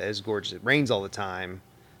 I will say it's gorgeous. It rains all the time,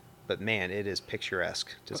 but man, it is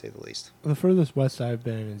picturesque to say the least. The furthest west I've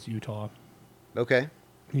been is Utah. Okay.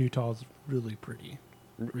 Utah's really pretty.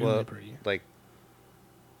 Really pretty.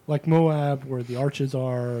 Like Moab, where the arches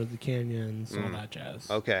are, the canyons, all that jazz.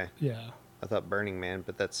 okay. Yeah, I thought Burning Man,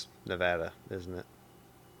 but that's Nevada, isn't it?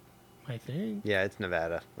 I think. Yeah, it's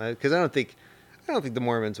Nevada. Because I don't think the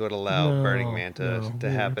Mormons would allow No, Burning Man to no,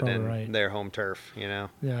 you're happen probably in right. their home turf.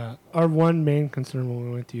 Yeah. Our one main concern when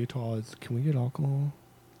we went to Utah is, can we get alcohol?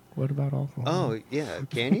 What about alcohol? Oh yeah,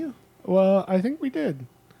 can you? Well, I think we did.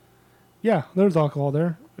 Yeah, there's alcohol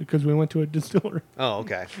there because we went to a distillery. Oh,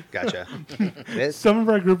 okay, gotcha. Some of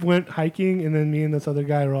our group went hiking, and then me and this other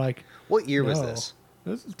guy were like, What year was No. this?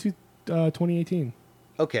 "This is 2018."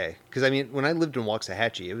 Okay, because I mean, when I lived in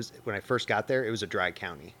Waxahachie, it was when I first got there. It was a dry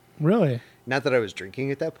county. Really? Not that I was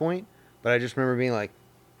drinking at that point, but I just remember being like,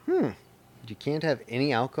 you can't have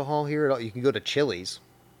any alcohol here at all. You can go to Chili's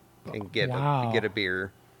and get Wow. a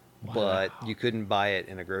beer. but you couldn't buy it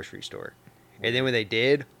in a grocery store. And then when they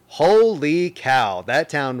did, holy cow, that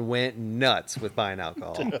town went nuts with buying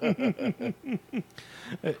alcohol.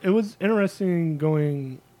 It was interesting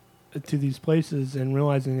going to these places and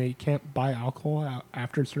realizing that you can't buy alcohol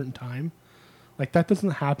after a certain time. Like, that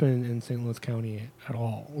doesn't happen in St. Louis County at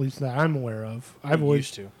all, at least that I'm aware of. I've always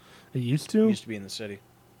used to. It used to? It used to be in the city.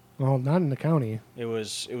 Well, not in the county. It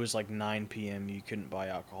was like 9 p.m. You couldn't buy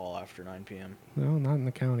alcohol after 9 p.m. No, not in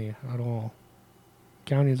the county at all.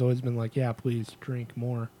 County has always been like, yeah, please drink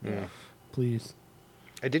more. Yeah. Please.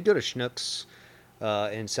 I did go to Schnucks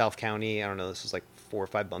in South County. I don't know, this was like 4 or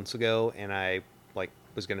 5 months ago, and I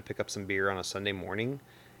was going to pick up some beer on a Sunday morning,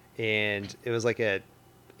 and it was like at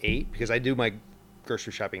 8 because I do my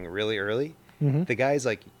grocery shopping really early. Mm-hmm. The guy's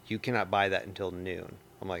like, you cannot buy that until noon.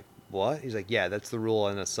 I'm like, what? He's like, yeah, that's the rule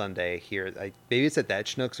on a Sunday here. Maybe it's at that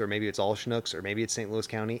Schnucks, or maybe it's all Schnucks, or maybe it's St. Louis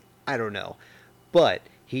County. I don't know. But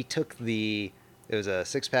he took it was a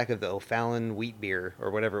 6-pack of the O'Fallon wheat beer,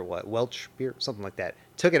 or whatever it was, Welch beer, something like that.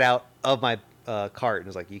 Took it out of my cart and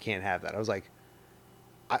was like, you can't have that. I was like,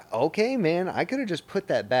 okay, man, I could have just put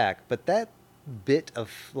that back. But that bit of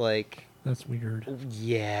That's weird.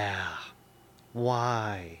 yeah,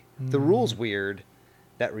 why? The rule's weird.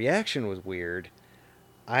 That reaction was weird.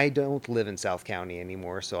 I don't live in South County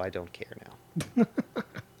anymore, so I don't care now.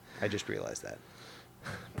 I just realized that.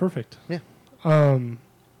 Perfect. Yeah.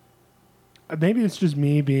 Maybe it's just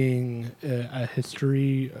me being a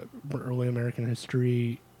history, early American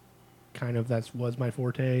history, kind of was my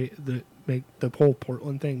forte. The whole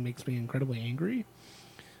Portland thing makes me incredibly angry.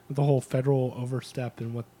 The whole federal overstep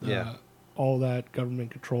and what all that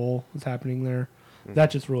government control is happening there. Mm-hmm.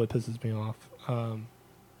 That just really pisses me off.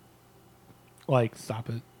 Stop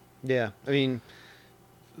it. Yeah, I mean,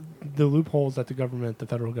 the loopholes that the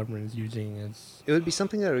federal government is using is... It would be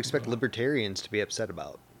something that I would expect libertarians to be upset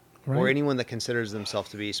about. Right. Or anyone that considers themselves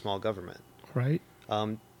to be small government. Right.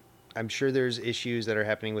 I'm sure there's issues that are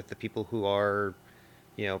happening with the people who are,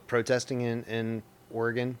 protesting in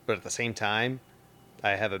Oregon. But at the same time,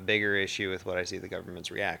 I have a bigger issue with what I see the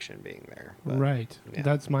government's reaction being there. But, right. Yeah.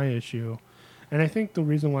 That's my issue. And I think the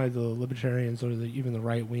reason why the libertarians or even the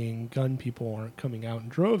right-wing gun people aren't coming out in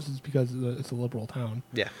droves is because it's a liberal town.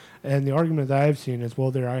 Yeah. And the argument that I've seen is,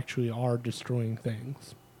 well, they actually are destroying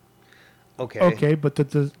things. Okay, but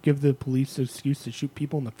to give the police the excuse to shoot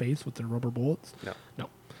people in the face with their rubber bullets?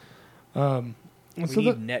 No. We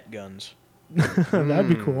need net guns. That'd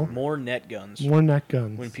be cool. More net guns. More net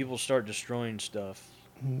guns. When people start destroying stuff,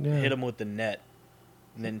 Yeah. hit them with the net,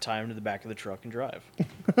 and then tie them to the back of the truck and drive.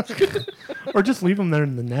 Or just leave them there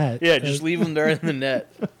in the net. Yeah, just leave them there in the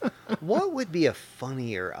net. What would be a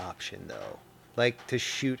funnier option, though? Like, to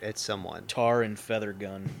shoot at someone? Tar and feather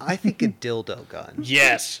gun. I think a dildo gun.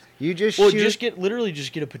 Yes. You just Well, shoot... just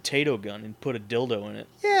get a potato gun and put a dildo in it.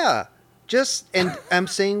 Yeah. And I'm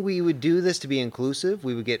saying we would do this to be inclusive.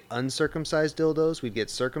 We would get uncircumcised dildos. We'd get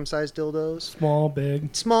circumcised dildos.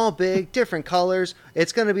 Small, big, different colors.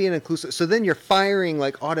 It's going to be an inclusive. So then you're firing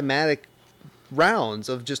automatic rounds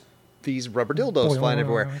of just these rubber dildos flying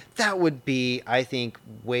everywhere. That would be, I think,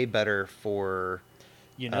 way better for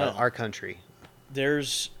our country.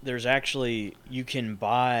 There's actually, you can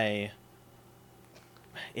buy,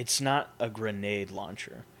 it's not a grenade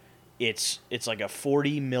launcher. It's like a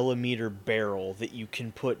 40 millimeter barrel that you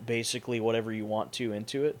can put basically whatever you want to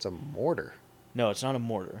into it. It's a mortar. No, it's not a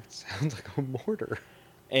mortar. It sounds like a mortar.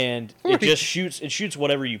 And it just shoots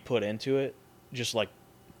whatever you put into it, just like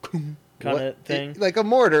kind of thing. Like a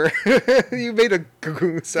mortar. You made a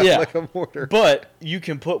sound like a mortar. But you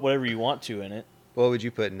can put whatever you want to in it. What would you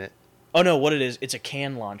put in it? Oh no, what it is, it's a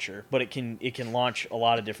can launcher, but it can launch a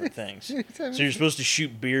lot of different things. So you're supposed to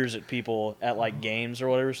shoot beers at people at games or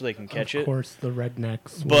whatever so they can catch it. Of course, the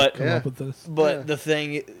rednecks But come up with this. But the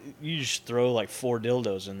thing, you just throw 4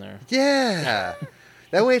 dildos in there. Yeah.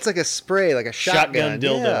 That way it's like a spray, like a shotgun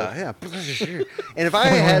dildo. Yeah. And if I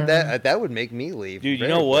had that would make me leave. Dude, you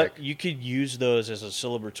know what? You could use those as a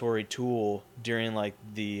celebratory tool during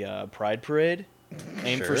the Pride Parade.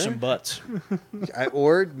 Aim for some butts.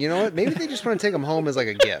 Or, you know what? Maybe they just want to take them home as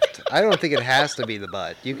a gift. I don't think it has to be the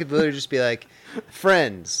butt. You could literally just be like,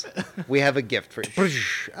 friends, we have a gift for you.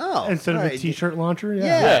 Oh, instead of a t-shirt launcher?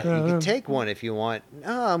 Yeah. You can take one if you want.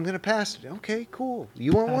 No, I'm going to pass it. Okay, cool.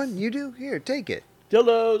 You want one? You do? Here, take it.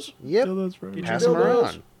 Dildos. Yep. Dildos pass them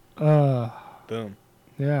around. Boom.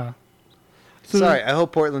 Yeah. So sorry, I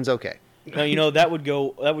hope Portland's okay. No, that would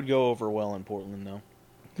go over well in Portland, though.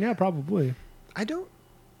 Yeah, probably.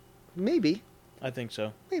 Maybe. I think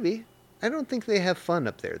so. Maybe. I don't think they have fun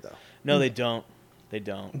up there, though. No, they don't. They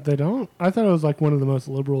don't. They don't. I thought it was like one of the most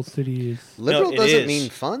liberal cities. Liberal No, it doesn't is. mean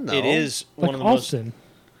fun, though. It is Like one of the most. Austin.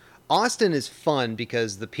 Austin is fun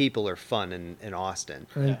because the people are fun in Austin.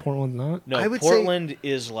 And Yeah. Portland's not. No, I would say- Portland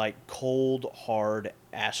is like cold, hard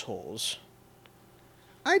assholes.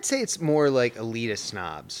 I'd say it's more like elitist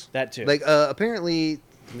snobs. That too. Like, apparently,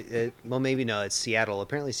 well, maybe no, it's Seattle.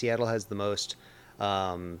 Apparently, Seattle has the most,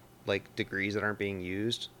 like, degrees that aren't being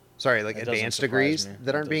used. Sorry, like That doesn't advanced surprise degrees me. that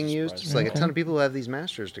That aren't being doesn't used. surprise It's me. like a Okay. ton of people who have these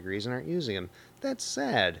master's degrees and aren't using them. That's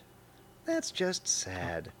sad. That's just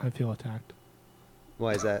sad. I feel attacked.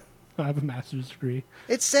 Why is that? I have a master's degree.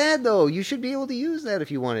 It's sad, though. You should be able to use that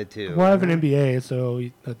if you wanted to. Well, I have an MBA, so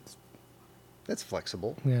that's That's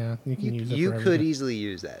flexible. yeah. You can use it. You for could everything. easily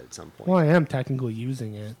use that at some point. Well, I am technically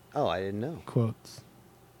using it. Oh, I didn't know. Quotes.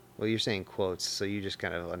 Well, you're saying quotes, so you just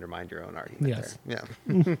kind of undermined your own argument Yes. there.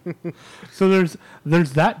 Yeah. So there's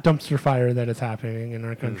that dumpster fire that is happening in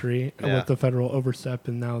our country Yeah. with the federal overstep,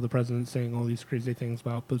 and now the president saying all these crazy things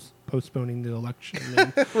about postponing the election.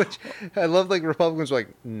 And, Which I love, like, Republicans are like,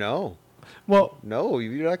 no, well,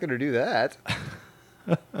 you're not going to do that.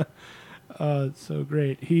 it's so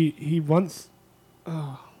great. He wants,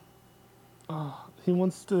 he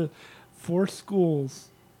wants to force schools,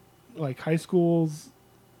 like high schools,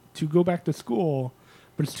 to go back to school,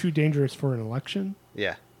 but it's too dangerous for an election.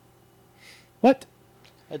 Yeah. What?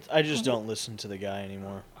 I just don't listen to the guy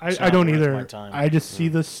anymore. I It's don't not worth either. my time. I just see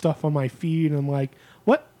this stuff on my feed, and I'm like,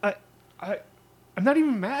 what? I'm not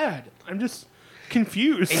even mad. I'm just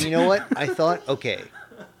confused. And you know what? I thought, okay,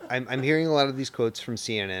 I'm hearing a lot of these quotes from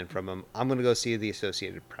CNN from him. I'm going to go see the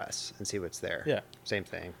Associated Press and see what's there. Yeah. Same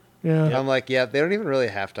thing. yeah. I'm like, yeah, they don't even really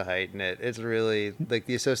have to heighten it. It's really, like,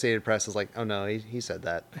 the Associated Press is like, oh, no, he said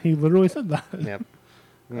that. He literally said that. Yep.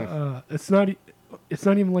 It's not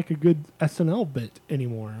even like a good SNL bit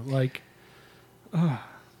anymore. Like,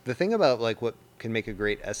 The thing about, like, what can make a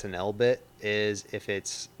great SNL bit is if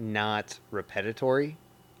it's not repetitory.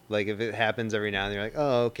 Like, if it happens every now and then, you're like,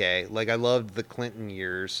 oh, okay. Like, I loved the Clinton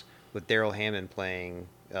years with Daryl Hammond playing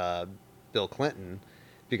Bill Clinton,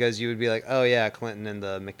 because you would be like, oh, yeah, Clinton and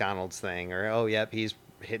the McDonald's thing, or, oh, yep, he's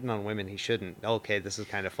hitting on women he shouldn't. Okay, this is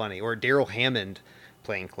kind of funny. Or Daryl Hammond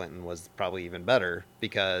playing Clinton was probably even better,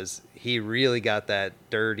 because he really got that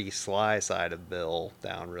dirty, sly side of Bill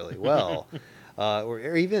down really well.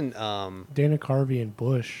 Or even Dana Carvey and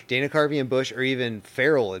Bush. Dana Carvey and Bush, or even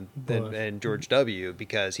Farrell Bush. and George W.,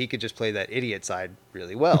 because he could just play that idiot side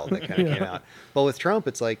really well. That kind of came out. But with Trump,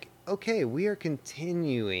 it's like, okay, we are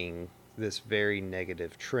continuing this very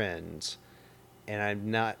negative trend, and I'm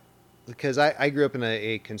not, because I grew up in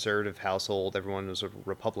a conservative household. Everyone was a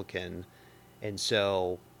Republican, and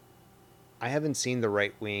so I haven't seen the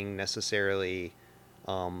right wing necessarily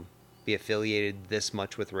be affiliated this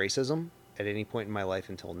much with racism at any point in my life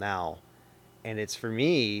until now. And it's, for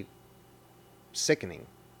me, sickening.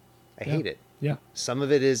 I hate it. Yeah. Some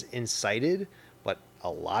of it is incited, but a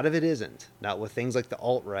lot of it isn't. Not with things like the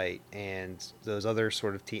alt-right and those other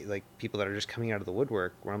sort of like people that are just coming out of the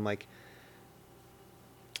woodwork, where I'm like,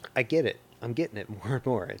 I get it. I'm getting it more and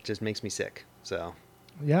more. It just makes me sick. So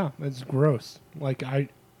Yeah, it's gross. Like I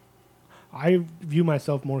view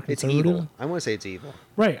myself more it's conservative. evil. I want to say it's evil.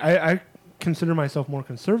 Right. I consider myself more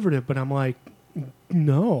conservative, but I'm like,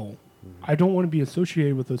 no, I don't want to be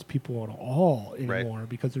associated with those people at all anymore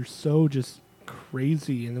because they're so just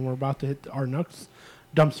crazy. And then we're about to hit our next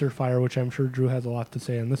dumpster fire, which I'm sure Drew has a lot to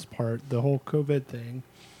say on this part, the whole COVID thing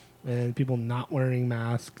and people not wearing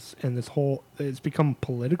masks and this whole, it's become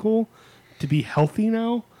political to be healthy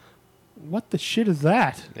now. What the shit is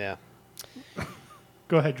that? Yeah.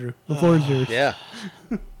 Go ahead, Drew. The floor is yours. Yeah.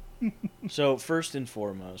 So first and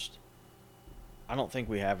foremost, I don't think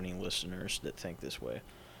we have any listeners that think this way.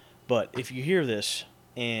 But if you hear this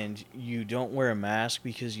and you don't wear a mask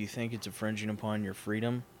because you think it's infringing upon your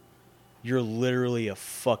freedom, you're literally a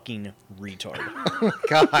fucking retard.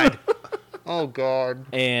 God. Oh, God.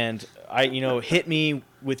 And hit me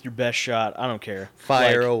with your best shot. I don't care.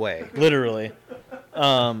 Fire Like, away. Literally.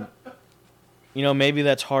 Maybe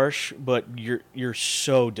that's harsh, but you're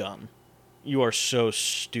so dumb. You are so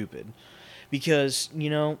stupid. Because,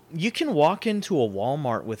 you can walk into a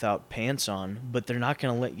Walmart without pants on, but they're not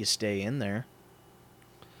going to let you stay in there.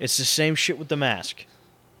 It's the same shit with the mask.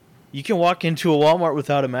 You can walk into a Walmart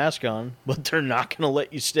without a mask on, but they're not going to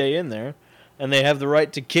let you stay in there. And they have the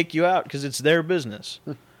right to kick you out because it's their business.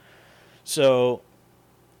 So,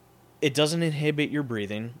 it doesn't inhibit your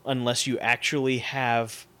breathing unless you actually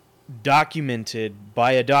have documented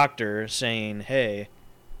by a doctor saying, hey,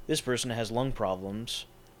 this person has lung problems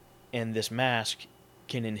and this mask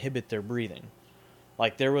can inhibit their breathing.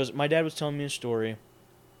 Like my dad was telling me a story.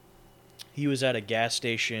 He was at a gas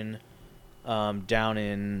station down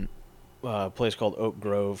in a place called Oak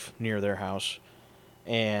Grove near their house.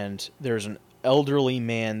 And there's an elderly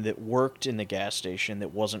man that worked in the gas station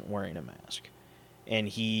that wasn't wearing a mask. And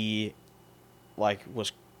he, like,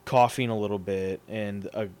 was coughing a little bit. And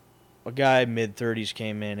a guy mid-30s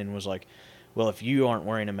came in and was like, well, if you aren't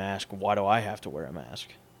wearing a mask, why do I have to wear a mask?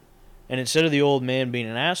 And instead of the old man being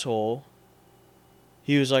an asshole,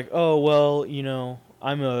 he was like, oh, well, you know,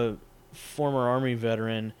 I'm a former Army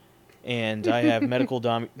veteran, and I have medical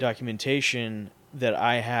documentation that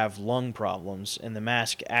I have lung problems, and the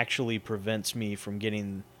mask actually prevents me from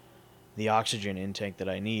getting the oxygen intake that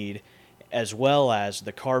I need, as well as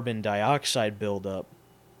the carbon dioxide buildup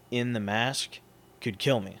in the mask could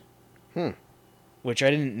kill me. Which I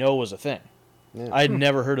didn't know was a thing. Yeah. I had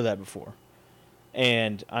never heard of that before.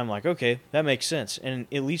 And I'm like, okay, that makes sense. And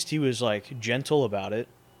at least he was, like, gentle about it,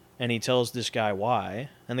 and he tells this guy why,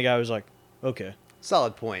 and the guy was like, okay.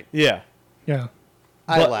 Solid point. Yeah. Yeah.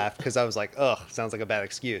 I laughed because I was like, ugh, sounds like a bad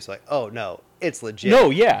excuse. Like, oh, no, it's legit. No,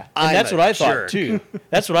 yeah. And I'm that's a what I jerk. thought, too.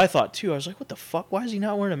 That's what I thought, too. I was like, what the fuck? Why is he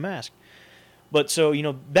not wearing a mask? But so, you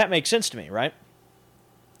know, that makes sense to me, right?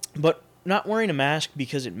 But not wearing a mask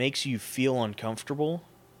because it makes you feel uncomfortable,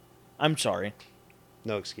 I'm sorry.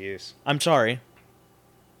 No excuse. I'm sorry.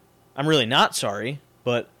 I'm really not sorry,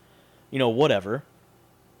 but, you know, whatever.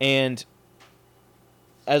 And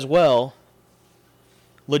as well,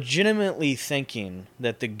 legitimately thinking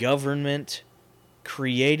that the government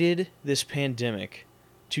created this pandemic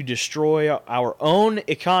to destroy our own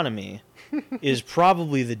economy is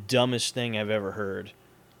probably the dumbest thing I've ever heard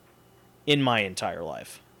in my entire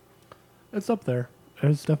life. It's up there.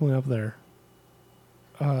 It's definitely up there.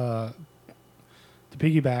 To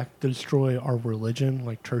piggyback, to destroy our religion,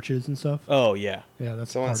 like churches and stuff. Oh, yeah. Yeah,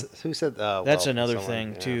 that's Someone hard. who said That's another someone,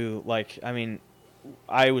 thing, yeah. too. Like, I mean,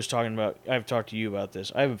 I've talked to you about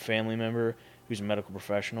this. I have a family member who's a medical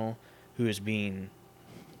professional who is being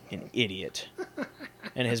an idiot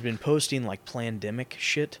and has been posting, like, plandemic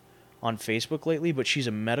shit on Facebook lately, but she's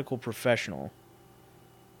a medical professional.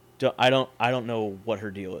 I don't know what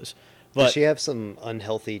her deal is. But Does she have some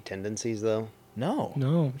unhealthy tendencies, though? no.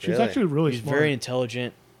 No, she's Really? actually really She's smart. very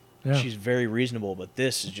intelligent. Yeah. She's very reasonable, but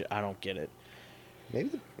this is I don't get it.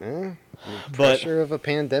 Maybe the But pressure of a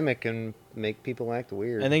pandemic can make people act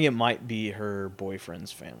weird. I think it might be her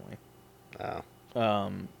boyfriend's family.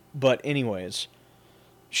 Oh. But anyways,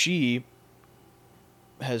 she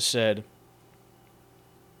has said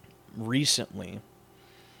recently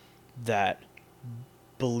that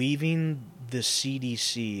believing the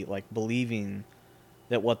CDC, like believing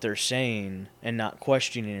that what they're saying and not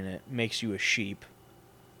questioning it makes you a sheep,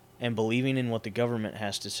 and believing in what the government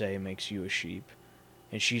has to say makes you a sheep.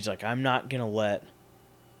 And she's like, I'm not going to let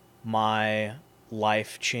my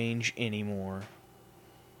life change anymore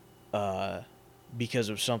because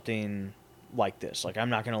of something like this. Like, I'm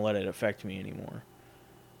not going to let it affect me anymore.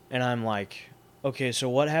 And I'm like, okay, so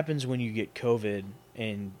what happens when you get COVID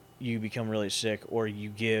and you become really sick, or you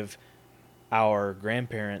give our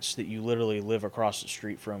grandparents that you literally live across the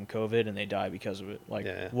street from COVID and they die because of it? Like,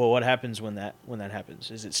 Yeah. well, what happens when that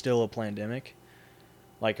happens? Is it still a pandemic?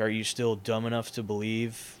 Like, are you still dumb enough to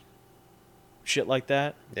believe shit like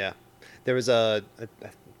that? Yeah. There was I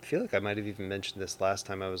feel like I might have even mentioned this last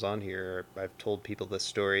time I was on here. I've told people this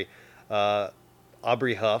story.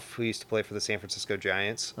 Aubrey Huff, who used to play for the San Francisco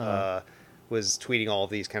Giants, was tweeting all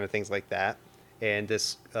of these kind of things like that. And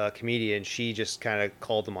this comedian, she just kind of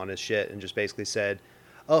called him on his shit and just basically said,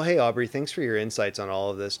 oh, hey, Aubrey, thanks for your insights on all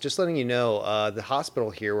of this. Just letting you know, the hospital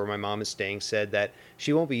here where my mom is staying said that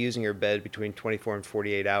she won't be using her bed between 24 and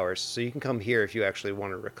 48 hours. So you can come here if you actually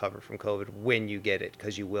want to recover from COVID when you get it,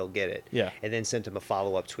 because you will get it. Yeah. And then sent him a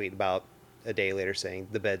follow-up tweet about a day later saying,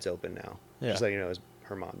 the bed's open now. Yeah. Just letting you know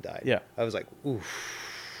her mom died. Yeah. I was like, oof.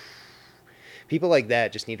 People like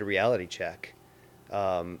that just need a reality check.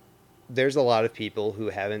 There's a lot of people who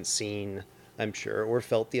haven't seen, I'm sure, or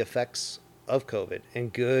felt the effects of COVID,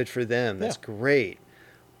 and good for them. That's great.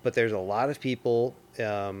 But there's a lot of people,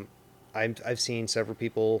 I've seen several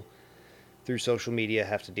people through social media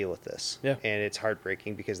have to deal with this. Yeah. And it's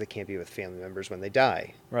heartbreaking because they can't be with family members when they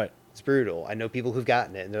die. Right. It's brutal. I know people who've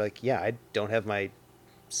gotten it and they're like, yeah, I don't have my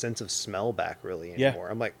sense of smell back really anymore.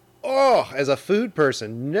 I'm like, oh, as a food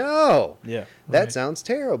person, no. Yeah. That Right. sounds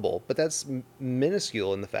terrible, but that's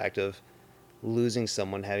minuscule in the fact of losing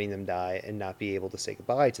someone, having them die, and not be able to say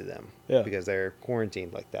goodbye to them because they're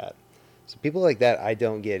quarantined like that. So people like that, I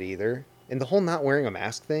don't get either. And the whole not wearing a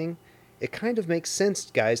mask thing, it kind of makes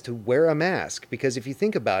sense, guys, to wear a mask, because if you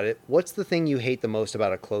think about it, what's the thing you hate the most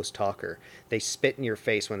about a close talker? They spit in your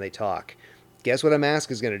face when they talk. Guess what a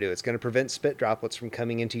mask is going to do? It's going to prevent spit droplets from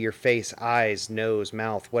coming into your face, eyes, nose,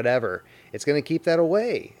 mouth, whatever. It's going to keep that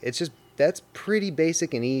away. That's pretty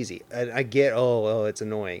basic and easy. And I get, it's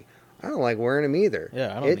annoying. I don't like wearing them either.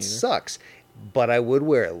 Yeah, I don't It either. sucks. But I would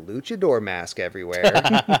wear a luchador mask everywhere.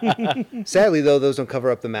 Sadly, though, those don't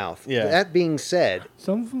cover up the mouth. Yeah. That being said,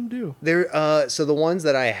 Some of them do. so the ones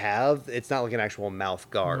that I have, it's not like an actual mouth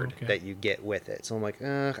guard Okay. that you get with it. So I'm like,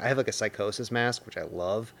 I have like a psychosis mask, which I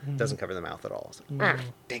love. It doesn't cover the mouth at all. So,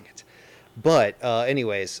 dang it. But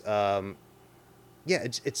anyways, yeah,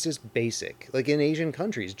 it's just basic. Like in Asian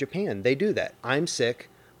countries, Japan, they do that. I'm sick,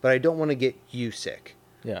 but I don't want to get you sick.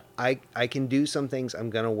 Yeah. I can do some things. I'm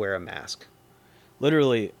gonna wear a mask.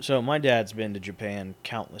 Literally, so my dad's been to Japan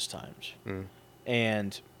countless times. Mm.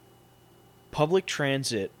 And public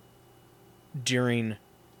transit during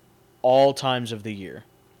all times of the year,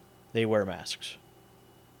 they wear masks.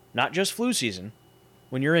 Not just flu season.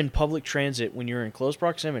 When you're in public transit, when you're in close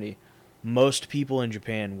proximity, most people in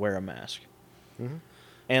Japan wear a mask. Mhm.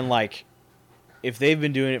 And like, if they've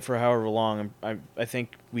been doing it for however long, I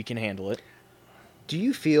think we can handle it. Do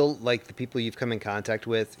you feel like the people you've come in contact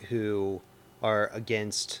with who are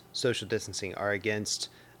against social distancing, are against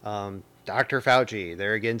Dr. Fauci,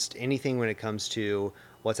 they're against anything when it comes to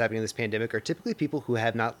what's happening in this pandemic, are typically people who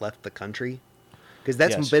have not left the country? Because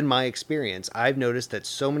that's Yes. been my experience. I've noticed that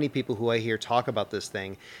so many people who I hear talk about this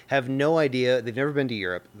thing have no idea. They've never been to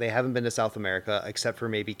Europe. They haven't been to South America, except for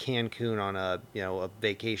maybe Cancun on a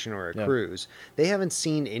vacation or a Yeah. cruise. They haven't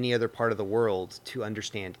seen any other part of the world to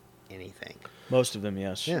understand anything. Most of them,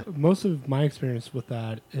 yes. Yeah. Most of my experience with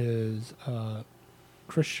that is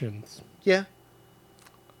Christians. Yeah.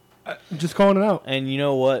 Just calling it out. And you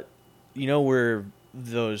know what? You know where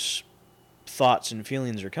those thoughts and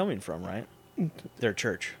feelings are coming from, right? Their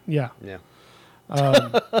church. Yeah. Yeah.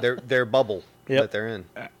 Um, Their bubble Yep. that they're in.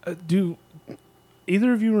 do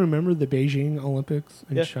either of you remember the Beijing Olympics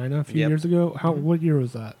in Yeah. China a few Yep. years ago? What year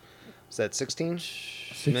was that? Is that 16?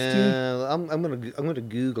 16? I'm gonna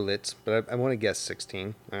Google it, but I want to guess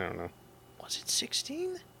 16. I don't know. Was it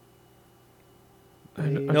 16?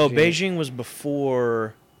 And- No, Beijing was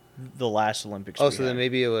before the last Olympics. Oh, we so then had.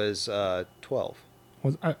 maybe it was 12.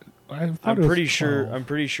 Was I thought I'm it was pretty sure. 12. I'm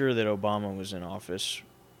pretty sure that Obama was in office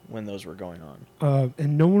when those were going on.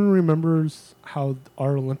 And no one remembers how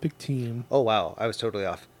our Olympic team. Oh wow, I was totally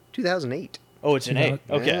off. 2008. Oh, it's an Yeah. 8.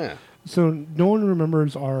 Okay. Yeah. So no one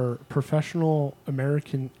remembers our professional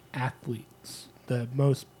American athletes, the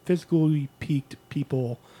most physically peaked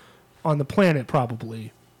people on the planet,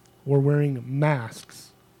 probably, were wearing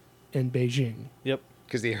masks in Beijing, Yep.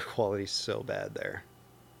 Because the air quality's so bad there.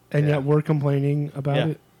 and Yeah. yet we're complaining about Yeah.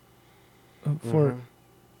 it. For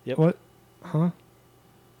Yep. what? Huh?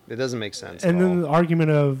 It doesn't make sense. And at then all. the argument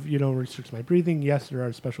of restricts my breathing. Yes, there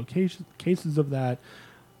are special cases of that.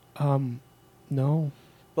 No.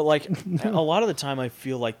 But like a lot of the time, I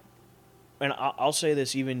feel like, and I'll say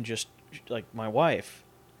this even just like my wife,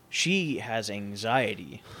 she has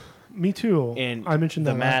anxiety, Me too. and I mentioned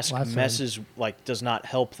the that mask last time. messes like does not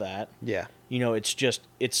help that. Yeah. You know, it's just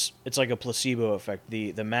it's like a placebo effect.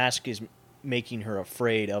 The mask is making her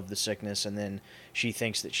afraid of the sickness, and then she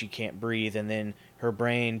thinks that she can't breathe, and then her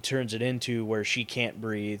brain turns it into where she can't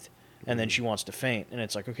breathe, and then she wants to faint, and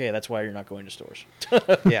it's like, okay, that's why you're not going to stores. Yeah.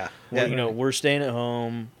 Well, yeah. you know, we're staying at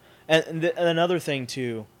home, and another thing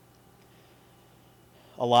too.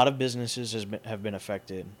 A lot of businesses have been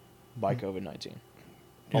affected by COVID-19.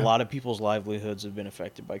 Yeah. A lot of people's livelihoods have been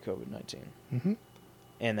affected by COVID-19, Mhm.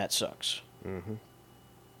 and that sucks. Mhm.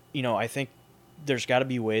 You know, I think there's got to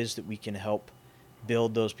be ways that we can help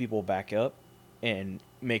build those people back up and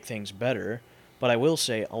make things better. But I will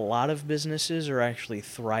say a lot of businesses are actually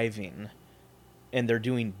thriving, and they're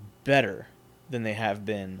doing better than they have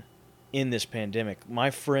been in this pandemic. My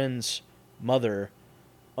friend's mother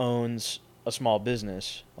owns a small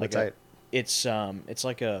business. What's Like that? it's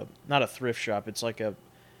like a not a thrift shop. It's like a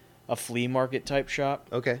flea market type shop.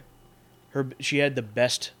 Okay. She had the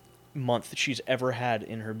best month that she's ever had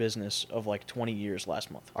in her business of like 20 years last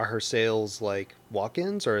month. Are her sales like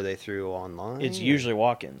walk-ins, or are they through online? It's usually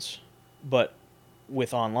walk-ins, but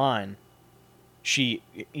with online, she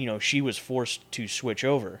was forced to switch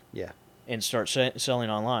over Yeah. and start selling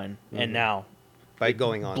online, Mhm. and now By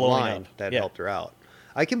going blowing online, up. that Yeah. helped her out.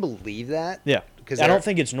 I can believe that. yeah, 'Cause I there- don't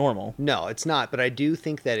think it's normal. No, it's not, but I do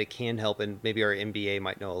think that it can help, and maybe our MBA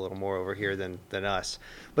might know a little more over here than us.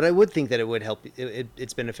 But I would think that it would help.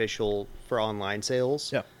 It's beneficial for online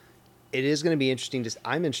sales. Yeah. It is going to be interesting to.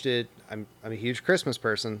 I'm interested. I'm a huge Christmas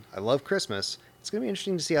person. I love Christmas. It's going to be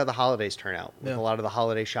interesting to see how the holidays turn out with Yeah. a lot of the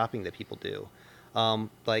holiday shopping that people do.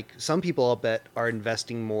 Like some people, I'll bet, are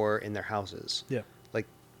investing more in their houses. Yeah. Like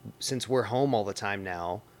since we're home all the time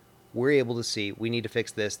now, we're able to see we need to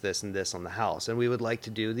fix this, this, and this on the house, and we would like to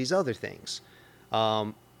do these other things.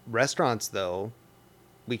 Restaurants, though,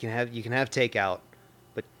 you can have takeout,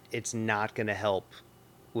 but it's not going to help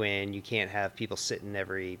when you can't have people sitting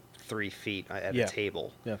every 3 feet at a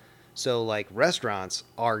table. Yeah. So like restaurants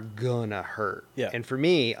are gonna hurt. Yeah. And for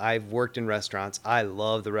me, I've worked in restaurants. I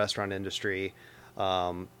love the restaurant industry.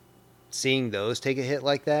 Seeing those take a hit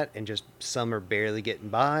like that, and just some are barely getting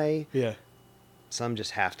by. Yeah. Some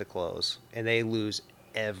just have to close, and they lose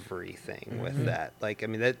everything with that. Like, I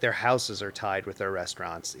mean, their houses are tied with their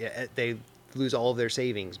restaurants. They lose all of their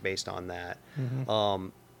savings based on that.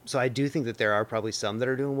 So I do think that there are probably some that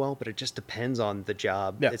are doing well, but it just depends on the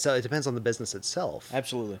job. Yeah. It depends on the business itself.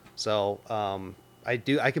 Absolutely. So I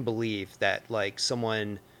can believe that like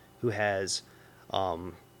someone who has, a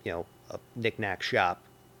knick-knack shop,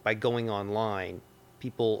 by going online,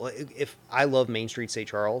 people, if I love Main Street St.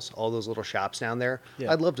 Charles, all those little shops down there,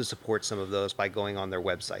 Yeah. I'd love to support some of those by going on their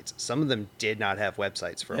websites. Some of them did not have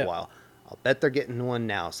websites for a while. I'll bet they're getting one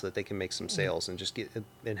now so that they can make some sales and just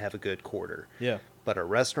have a good quarter. Yeah. But a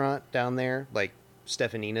restaurant down there, like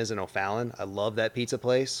Stefanina's in O'Fallon, I love that pizza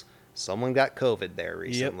place. Someone got COVID there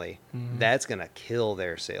recently. That's going to kill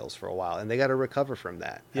their sales for a while. And they got to recover from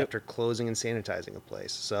that after closing and sanitizing a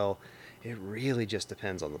place. So it really just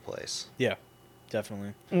depends on the place. Yeah,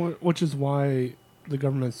 definitely. Which is why the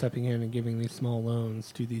government stepping in and giving these small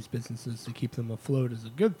loans to these businesses to keep them afloat is a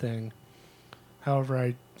good thing. However,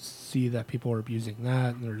 I see that people are abusing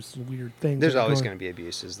that, and there's weird things. There's always going to be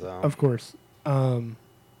abuses, though. Of course.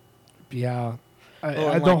 Yeah.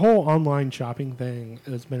 Well, the whole online shopping thing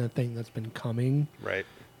has been a thing that's been coming Right.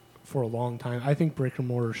 for a long time. I think brick and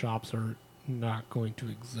mortar shops are not going to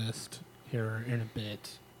exist here in a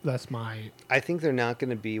bit. That's my... I think they're not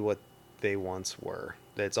going to be what they once were.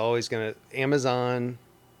 It's always going to... Amazon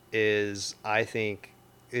is, I think...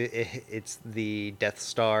 It's the Death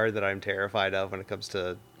Star that I'm terrified of when it comes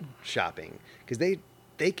to shopping, because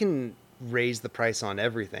they can raise the price on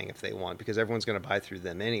everything if they want, because everyone's going to buy through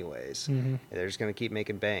them anyways. And they're just going to keep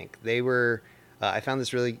making bank. They were I found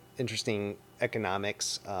this really interesting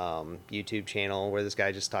economics YouTube channel where this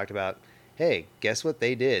guy just talked about, hey, guess what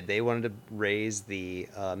they did? They wanted to raise the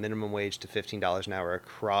minimum wage to $15 an hour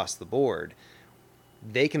across the board.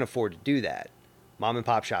 They can afford to do that. Mom and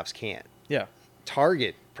pop shops can't. Yeah.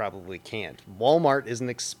 Target probably can't. Walmart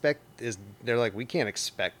they're like, we can't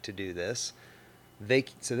expect to do this.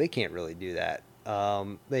 So they can't really do that.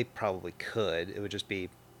 They probably could. It would just be,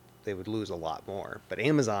 they would lose a lot more. But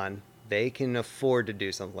Amazon, they can afford to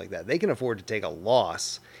do something like that. They can afford to take a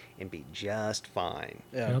loss and be just fine.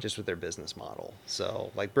 Yeah. Just with their business model.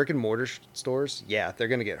 So like brick and mortar stores, yeah, they're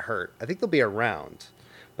going to get hurt. I think they'll be around,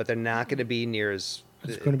 but they're not going to be near as...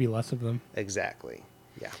 It's going to be less of them. Exactly.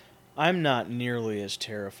 Yeah. I'm not nearly as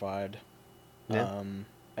terrified Yeah.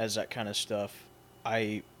 as that kind of stuff.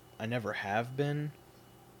 I never have been.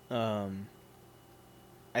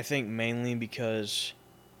 I think mainly because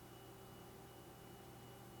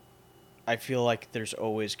I feel like there's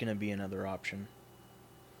always going to be another option.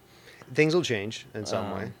 Things will change in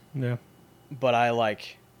some way. Yeah. But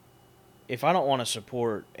if I don't want to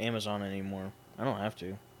support Amazon anymore, I don't have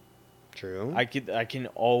to. True. I can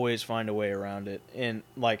always find a way around it. And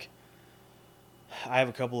I have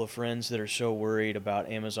a couple of friends that are so worried about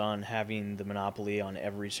Amazon having the monopoly on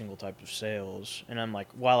every single type of sales. And I'm like,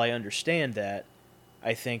 while I understand that,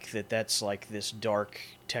 I think that that's like this dark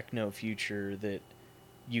techno future that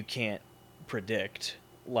you can't predict.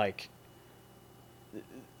 Like,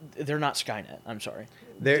 they're not Skynet. I'm sorry.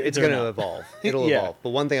 It's They're going to not. evolve. It'll Yeah. evolve. But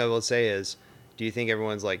one thing I will say is, do you think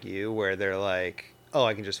everyone's like you, where they're like, oh,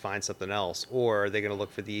 I can just find something else? Or are they going to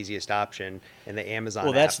look for the easiest option, and the Amazon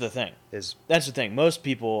Well, that's app the thing. is... That's the thing. Most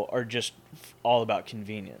people are just all about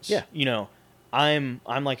convenience. Yeah. You know, I'm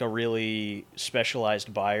like a really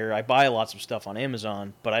specialized buyer. I buy lots of stuff on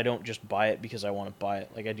Amazon, but I don't just buy it because I want to buy it.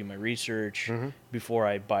 Like, I do my research before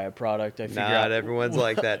I buy a product. I figure out... Not everyone's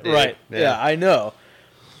like that, dude. Right. Yeah, I know.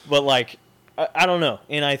 But, like, I don't know.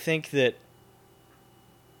 And I think that...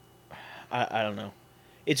 I don't know.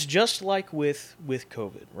 It's just like with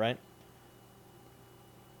COVID, right?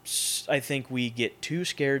 I think we get too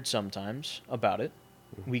scared sometimes about it.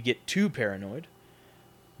 We get too paranoid.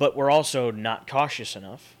 But we're also not cautious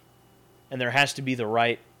enough. And there has to be the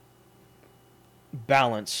right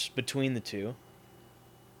balance between the two.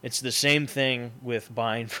 It's the same thing with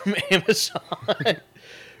buying from Amazon.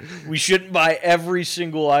 We shouldn't buy every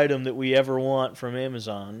single item that we ever want from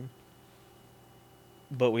Amazon.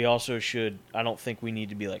 but we also should. I don't think we need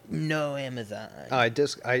to be like, no Amazon. I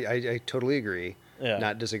totally agree. Yeah.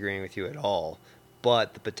 Not disagreeing with you at all.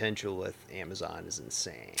 But the potential with Amazon is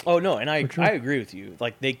insane. Oh no, and I For sure. I agree with you.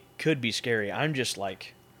 Like they could be scary. I'm just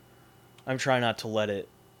like, I'm trying not to let it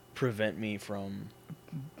prevent me from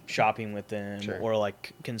shopping with them Sure. or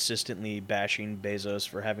like consistently bashing Bezos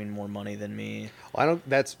for having more money than me. Well,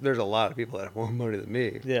 there's a lot of people that have more money than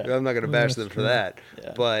me. Yeah. I'm not going to Well, bash that's them for true. that.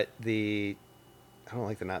 Yeah. But I don't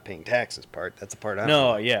like the not paying taxes part. That's the part I don't No,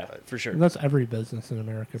 like, yeah, but- for sure. And that's every business in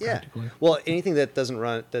America, Yeah. practically. Well, anything that doesn't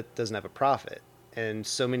have a profit, and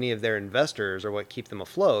so many of their investors are what keep them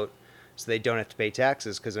afloat, so they don't have to pay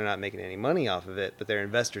taxes because they're not making any money off of it. But their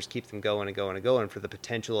investors keep them going and going and going for the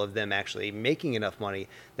potential of them actually making enough money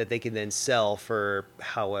that they can then sell for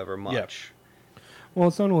however much. Well,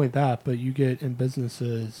 it's not only that, but you get in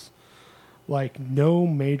businesses, like no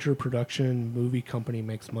major production movie company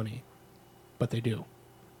makes money, but they do.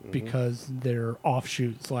 Because they're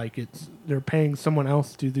offshoots, like they're paying someone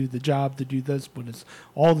else to do the job to do this, but it's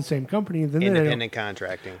all the same company. Then Independent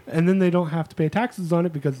contracting. and then they don't have to pay taxes on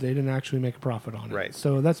it because they didn't actually make a profit on it. Right.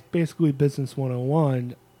 So that's basically business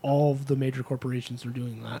 101. All of the major corporations are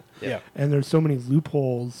doing that. Yeah. And there's so many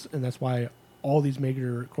loopholes, and that's why all these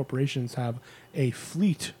major corporations have a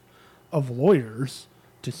fleet of lawyers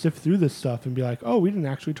to sift through this stuff and be like, oh, we didn't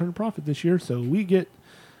actually turn a profit this year, so we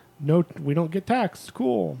don't get taxed.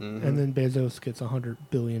 Cool. And then Bezos gets $100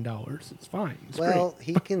 billion. It's fine. It's Well,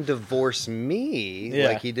 he can divorce me Yeah.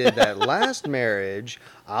 like he did that last marriage.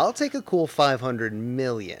 I'll take a cool 500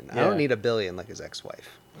 million. I Yeah. don't need a billion like his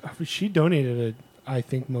ex-wife. great. She donated, I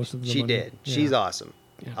think, most of the She money. did. Yeah. She's awesome.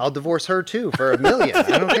 Yeah. I'll divorce her too for $1 million.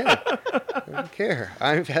 I don't care. I don't care.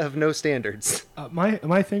 I have no standards. My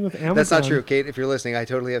thing with Amazon. That's not true, Kate. If you're listening, I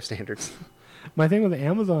totally have standards. My thing with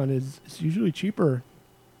Amazon is it's usually cheaper.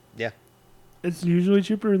 Yeah. It's usually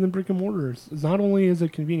cheaper than brick and mortars. It's not only is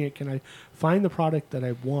it convenient, can I find the product that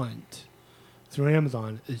I want through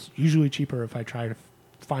Amazon? It's usually cheaper if I try to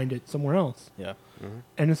find it somewhere else. Yeah.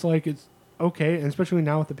 And it's like it's okay, and especially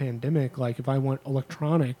now with the pandemic, like if I want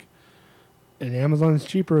electronic, and Amazon is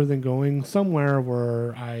cheaper than going somewhere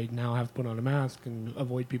where I now have to put on a mask and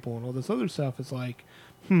avoid people and all this other stuff. It's like,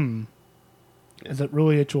 is it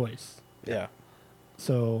really a choice? Yeah.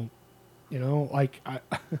 So, like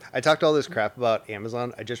I talked all this crap about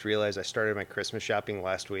Amazon. I just realized I started my Christmas shopping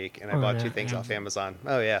last week, and I Oh, bought yeah, 2 things off Amazon.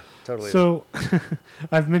 Amazon. Oh, yeah. Totally. So,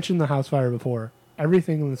 I've mentioned the house fire before.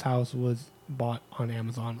 Everything in this house was bought on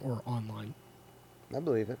Amazon or online. I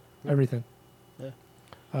believe it. Everything.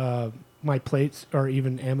 Yeah. My plates are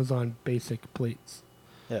even Amazon basic plates.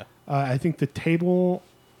 Yeah. I think the table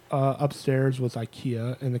upstairs was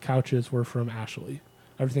IKEA, and the couches were from Ashley.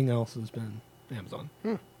 Everything else has been Amazon.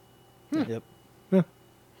 Yep.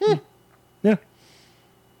 Yeah.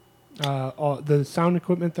 All the sound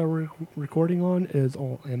equipment that we're recording on is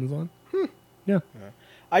all Amazon. Yeah.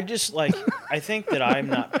 I just like I think that I'm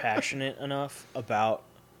not passionate enough about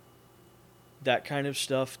that kind of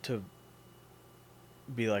stuff to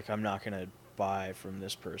be like I'm not going to buy from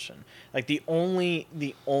this person. Like the only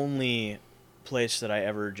place that I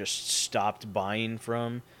ever just stopped buying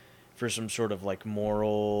from for some sort of like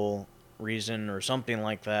moral reason or something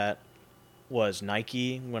like that was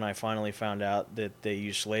Nike when I finally found out that they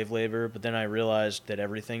use slave labor, but then I realized that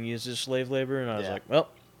everything uses slave labor and I was Yeah. like, well,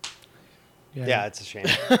 Yeah, it's a shame.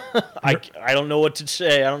 I don't know what to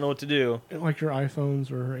say. I don't know what to do. Like your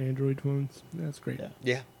iPhones or Android phones. That's great. Yeah.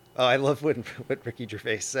 Yeah. Oh, I love what Ricky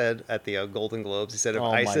Gervais said at the Golden Globes. He said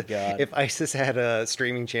Oh my God. if ISIS had a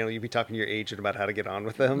streaming channel, you'd be talking to your agent about how to get on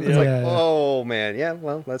with them. It's Yeah. like, Yeah. oh man, yeah,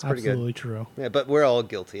 well, that's pretty Absolutely true. good. Yeah, but we're all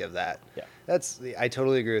guilty of that. Yeah. I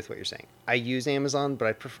totally agree with what you're saying. I use Amazon,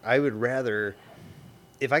 but I would rather,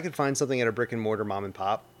 if I could find something at a brick and mortar mom and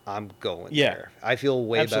pop, I'm going Yeah. there. I feel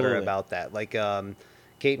way better Absolutely. about that. Like,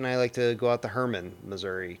 Kate and I like to go out to Herman,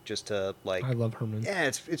 Missouri, just to like. I love Herman. Yeah,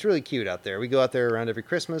 it's really cute out there. We go out there around every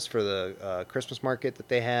Christmas for the Christmas market that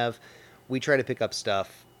they have. We try to pick up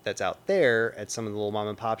stuff that's out there at some of the little mom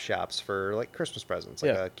and pop shops for like Christmas presents,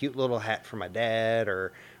 like Yeah. a cute little hat for my dad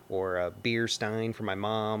or a beer stein for my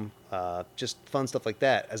mom. Just fun stuff like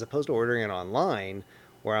that, as opposed to ordering it online,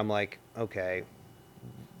 where I'm like, okay,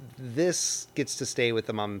 this gets to stay with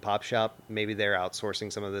the mom and pop shop. Maybe they're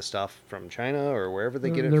outsourcing some of this stuff from China or wherever they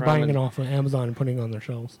get it They're from. buying and- it off of Amazon and putting it on their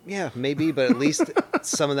shelves. Yeah, maybe, but at least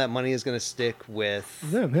some of that money is going to stick with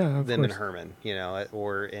Them, yeah, of them in course. Herman,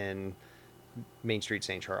 or in Main Street,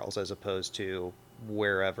 St. Charles, as opposed to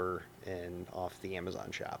wherever in off the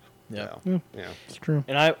Amazon shop. Yeah. So, Yeah. It's true.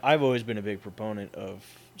 And I've always been a big proponent of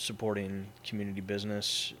supporting community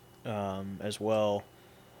business as well.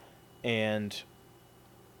 And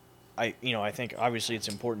I think obviously it's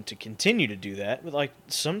important to continue to do that, but like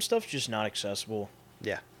some stuff's just not accessible,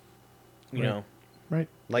 Yeah. you Right. know, Right.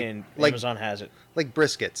 and Like Amazon has it. like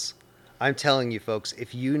briskets. I'm telling you, folks,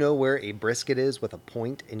 if you know where a brisket is with a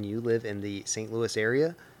point and you live in the St. Louis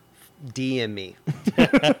area, DM me.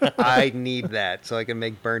 I need that so I can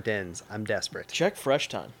make burnt ends. I'm desperate. Check Fresh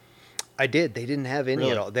Time. I did. They didn't have any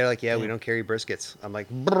Really? at all. They're like, yeah, we Yeah. don't carry briskets. I'm like,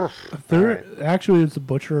 brr. There All right. actually is a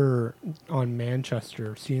butcher on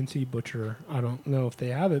Manchester, CNC Butcher. I don't know if they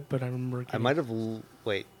have it, but I remember. I getting- might have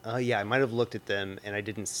wait. Yeah, I might have looked at them and I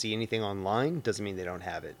didn't see anything online. Doesn't mean they don't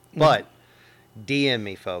have it. But DM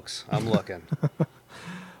me, folks. I'm looking.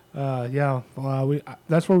 Yeah,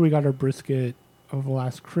 that's where we got our brisket of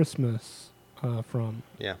last Christmas from.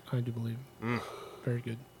 Yeah, I do believe. Very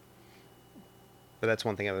good but that's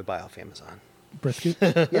one thing I would buy off Amazon. brisket.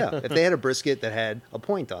 Yeah, if they had a brisket that had a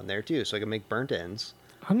point on there too, so I could make burnt ends.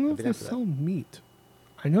 I don't know I'd if be they down for that. sell meat.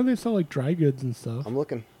 I know they sell like dry goods and stuff. I'm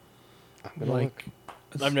looking. I'm gonna Like,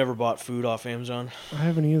 I've never bought food off Amazon. I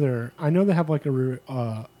haven't either. I know they have like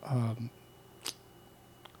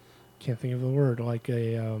can't think of the word, like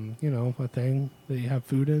a a thing that you have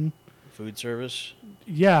food in. Food service.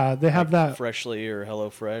 Yeah, they have like that. Freshly or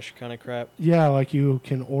HelloFresh kind of crap. Yeah, like you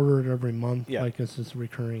can order it every month. Yeah. Like it's this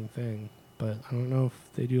recurring thing. But I don't know if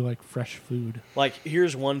they do like fresh food. Like,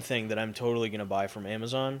 here's one thing that I'm totally going to buy from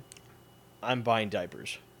Amazon. I'm buying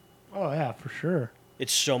diapers. Oh yeah, for sure.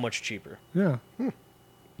 It's so much cheaper. Yeah,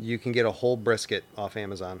 You can get a whole brisket off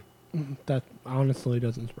Amazon. that honestly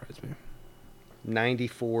doesn't surprise me.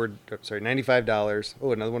 $95.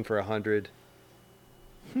 Oh, another one for $100.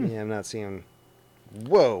 Yeah, I'm not seeing.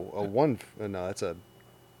 Whoa, no, that's a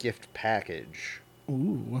gift package.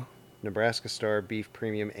 Ooh, Nebraska Star Beef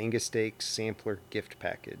Premium Angus Steak Sampler Gift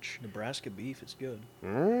Package. Nebraska beef is good.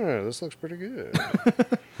 This looks pretty good.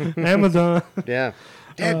 Amazon. Yeah.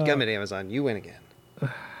 Dadgummit, Amazon. You win again.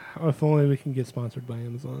 If only we can get sponsored by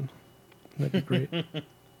Amazon. That'd be great.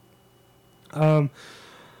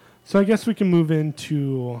 So I guess we can move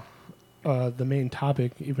into the main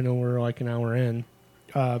topic, even though we're like an hour in.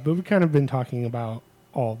 But we've kind of been talking about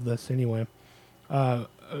all of this anyway.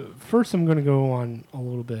 First, I'm going to go on a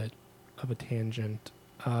little bit of a tangent.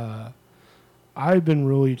 I've been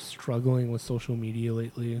really struggling with social media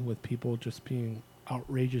lately, with people just being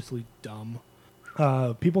outrageously dumb.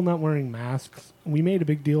 People not wearing masks. We made a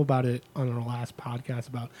big deal about it on our last podcast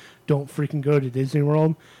about don't freaking go to Disney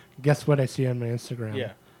World. Guess what I see on my Instagram?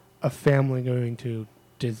 Yeah. A family going to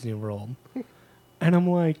Disney World. And I'm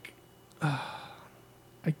like,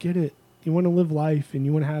 I get it. You want to live life and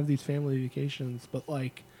you want to have these family vacations, but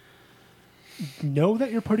like, know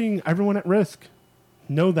that you're putting everyone at risk.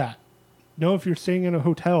 Know that. Know if you're staying in a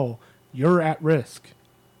hotel, you're at risk.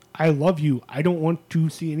 I love you. I don't want to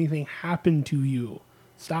see anything happen to you.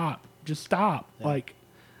 Stop. Just stop. Yeah. Like,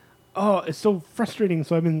 oh, it's so frustrating.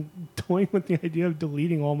 So I've been toying with the idea of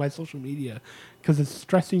deleting all my social media because it's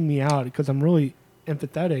stressing me out because I'm really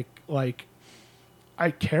empathetic. Like,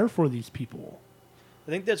 I care for these people.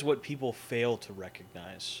 I think that's what people fail to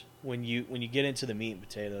recognize when you get into the meat and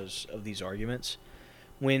potatoes of these arguments.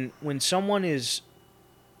 When someone is,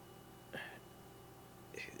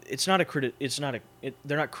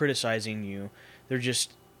 they're not criticizing you. They're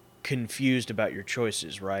just confused about your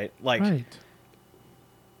choices, right? Like, Right.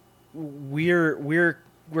 we're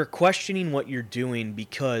questioning what you're doing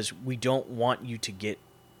because we don't want you to get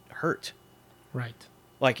hurt. Right.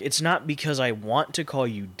 Like, it's not because I want to call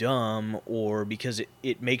you dumb or because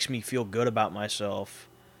it makes me feel good about myself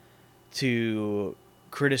to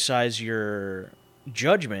criticize your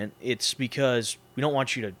judgment. It's because we don't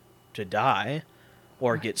want you to die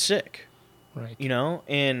or get sick, Right. you know?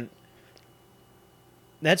 And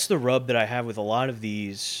that's the rub that I have with a lot of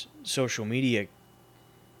these social media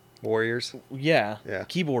Warriors. Yeah. Yeah.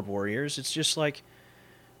 Keyboard warriors. It's just like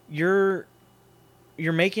you're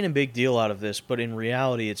making a big deal out of this, but in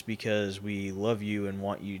reality it's because we love you and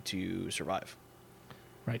want you to survive.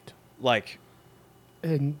 Right. Like,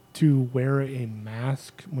 And to wear a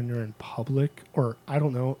mask when you're in public, or I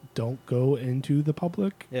don't know, don't go into the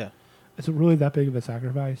public. yeah. Is it really that big of a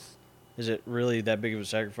sacrifice? Is it really that big of a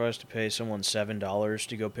sacrifice to pay someone $7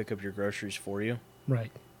 to go pick up your groceries for you?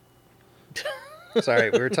 Right. Sorry,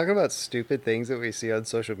 we were talking about stupid things that we see on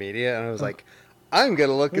social media, and I was like, I'm going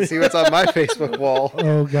to look and see what's on my Facebook wall.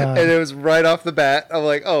 Oh, God. And it was right off the bat. I'm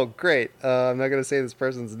like, oh, great. I'm not going to say this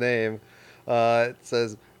person's name. It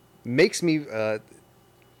says, makes me...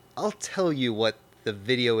 I'll tell you what the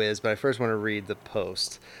video is, but I first want to read the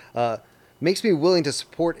post. Makes me willing to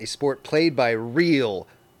support a sport played by real,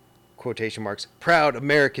 quotation marks, proud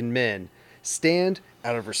American men. Stand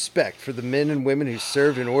out of respect for the men and women who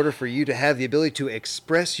served in order for you to have the ability to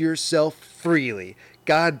express yourself freely.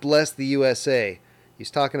 God bless the USA. He's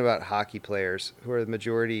talking about hockey players who are the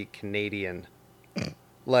majority Canadian.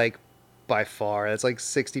 Like, by far. That's like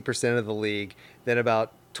 60% of the league. Then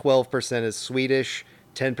about 12% is Swedish,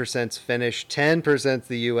 10%'s Finnish, 10%'s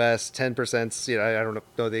the US, 10%'s, I don't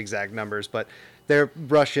know the exact numbers, but they're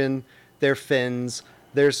Russian, they're Finns,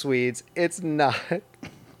 they're Swedes. It's not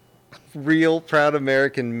real proud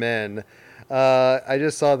American men. I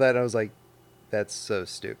just saw that and I was like, that's so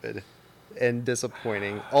stupid and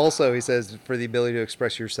disappointing. Also, he says, for the ability to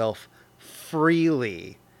express yourself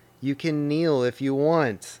freely. You can kneel if you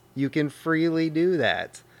want. You can freely do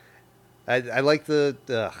that. I like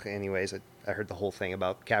anyways, I heard the whole thing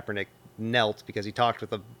about Kaepernick knelt because he talked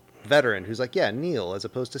with a veteran who's like, yeah, kneel as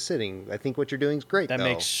opposed to sitting. I think what you're doing is great, That though.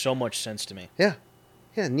 makes so much sense to me. Yeah.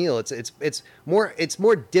 Yeah, kneel. It's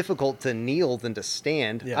more difficult to kneel than to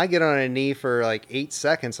stand. Yeah. I get on a knee for like 8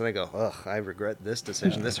 seconds and I go, ugh, I regret this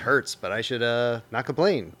decision. This hurts, but I should not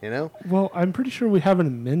complain, Well, I'm pretty sure we have an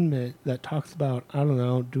amendment that talks about, I don't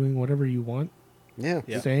know, doing whatever you want, Yeah.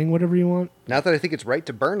 Yeah. saying whatever you want. Not that I think it's right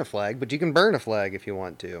to burn a flag, but you can burn a flag if you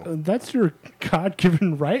want to. That's your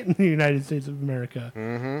God-given right in the United States of America.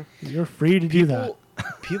 Mm-hmm. You're free to do that.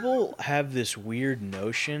 People have this weird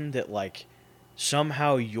notion that, like,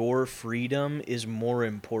 somehow your freedom is more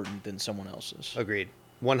important than someone else's. Agreed.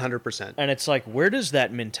 100%. And it's like, where does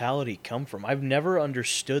that mentality come from? I've never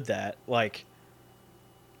understood that. Like,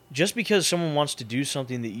 just because someone wants to do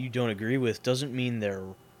something that you don't agree with doesn't mean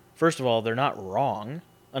first of all, they're not wrong,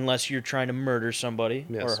 unless you're trying to murder somebody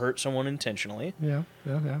Yes. or hurt someone intentionally. Yeah.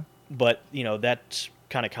 But, that's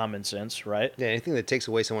kind of common sense, right? Yeah, anything that takes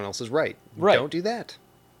away someone else's right. Right. Don't do that.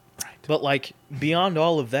 But, like, beyond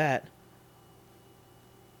all of that,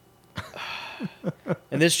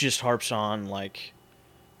 and this just harps on, like,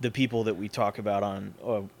 the people that we talk about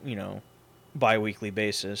on, bi-weekly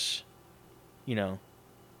basis,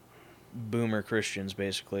 boomer Christians,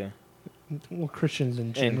 basically. Well, Christians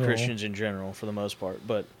in general. And Christians in general, for the most part.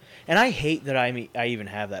 And I hate that I even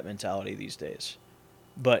have that mentality these days.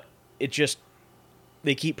 But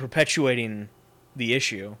they keep perpetuating the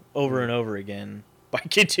issue over and over again by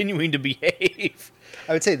continuing to behave.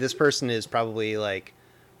 I would say this person is probably like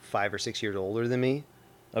 5 or 6 years older than me.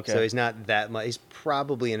 Okay. So he's not that much. He's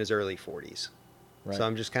probably in his early 40s. Right. So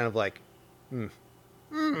I'm just kind of like,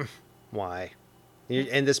 why?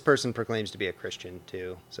 And this person proclaims to be a Christian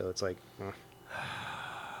too. So it's like,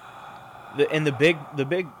 The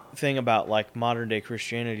big thing about, like, modern day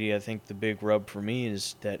Christianity, I think the big rub for me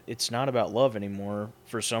is that it's not about love anymore.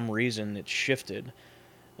 For some reason, it's shifted,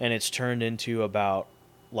 and it's turned into about,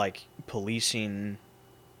 like, policing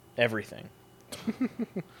everything.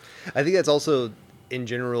 I think that's also, in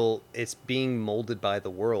general, it's being molded by the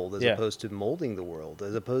world as Yeah. opposed to molding the world,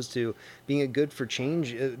 as opposed to being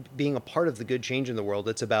being a part of the good change in the world.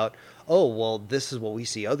 It's about, oh, well, this is what we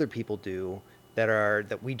see other people do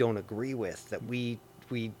that we don't agree with, that we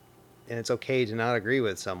and it's okay to not agree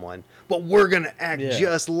with someone, but we're going to act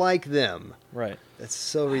just like them. Right. That's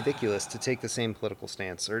so ridiculous to take the same political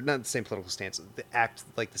stance, or not the same political stance, act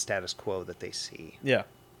like the status quo that they see. Yeah.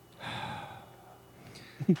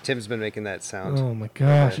 Tim's been making that sound. Oh my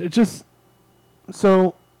gosh. It just.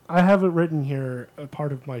 So I have it written here, a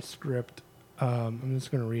part of my script. I'm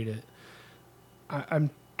just going to read it. I'm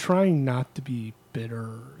trying not to be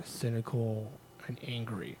bitter, cynical, and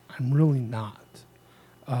angry. I'm really not.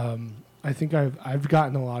 I think I've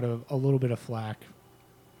gotten a little bit of flack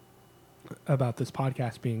about this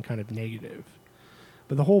podcast being kind of negative.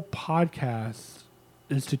 But the whole podcast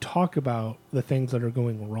is to talk about the things that are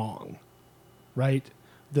going wrong, right?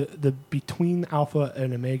 The between Alpha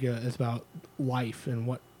and Omega is about life and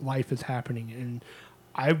what life is happening. And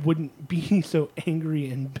I wouldn't be so angry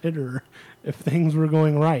and bitter if things were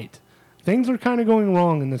going right. Things are kind of going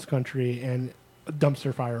wrong in this country, and a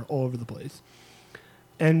dumpster fire all over the place.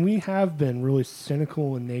 And we have been really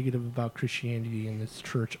cynical and negative about Christianity in this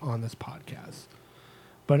church on this podcast.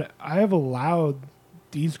 But I have allowed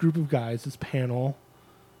these group of guys, this panel,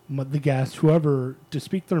 the guests, whoever, to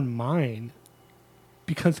speak their mind.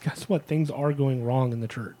 Because guess what? Things are going wrong in the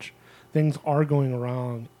church. Things are going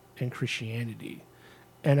wrong in Christianity.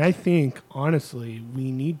 And I think, honestly,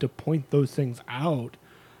 we need to point those things out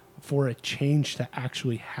for a change to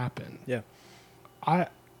actually happen. Yeah.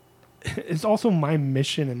 It's also my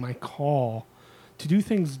mission and my call to do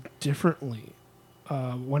things differently.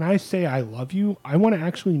 When I say I love you, I want to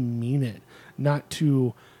actually mean it. Not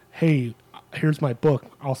to, hey, here's my book,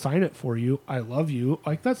 I'll sign it for you, I love you.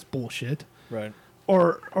 Like, that's bullshit. Right.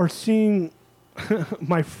 Or seeing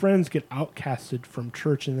my friends get outcasted from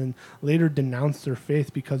church and then later denounce their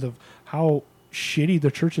faith because of how shitty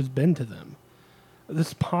the church has been to them.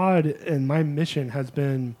 This pod and my mission has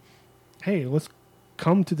been, hey, let's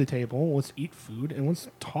come to the table, let's eat food, and let's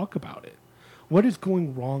talk about it. What is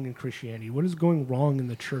going wrong in Christianity? What is going wrong in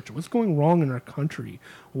the church? What's going wrong in our country?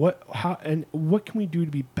 What can we do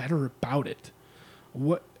to be better about it?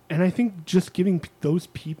 And I think just giving those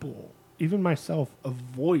people, even myself, a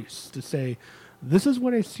voice to say, this is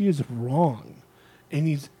what I see as wrong. And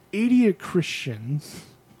these idiot Christians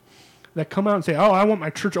that come out and say, oh, I want my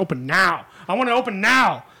church open now. I want it open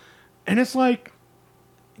now. And it's like,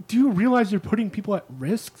 do you realize you're putting people at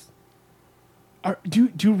risk? Do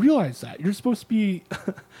you realize that? You're supposed to be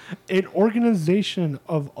an organization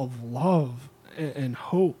of love and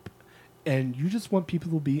hope, and you just want people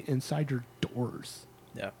to be inside your doors.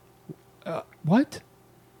 Yeah. What?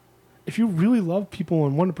 If you really love people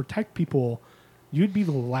and want to protect people, you'd be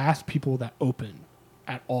the last people that open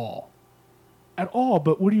at all. At all,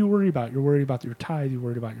 but what do you worry about? You're worried about your tithe, you're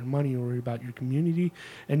worried about your money, you're worried about your community,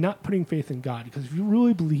 and not putting faith in God. Because if you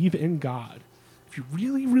really believe in God, if you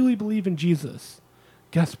really, really believe in Jesus,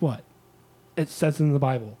 guess what? It says in the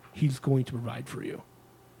Bible, he's going to provide for you.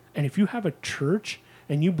 And if you have a church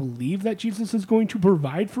and you believe that Jesus is going to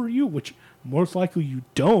provide for you, which most likely you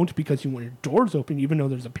don't because you want your doors open, even though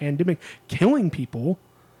there's a pandemic killing people,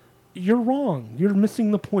 you're wrong. You're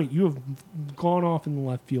missing the point. You have gone off in the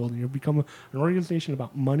left field, and you've become an organization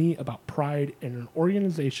about money, about pride, and an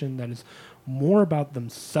organization that is more about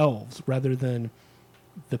themselves rather than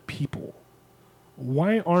the people.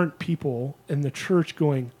 Why aren't people in the church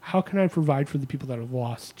going, how can I provide for the people that have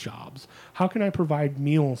lost jobs? How can I provide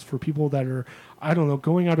meals for people that are, I don't know,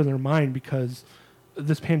 going out of their mind because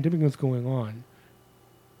this pandemic is going on?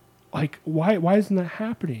 Like, why isn't that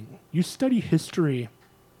happening? You study history,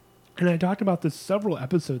 and I talked about this several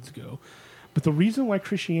episodes ago, but the reason why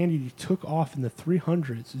Christianity took off in the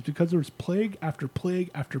 300s is because there was plague after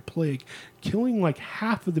plague after plague, killing like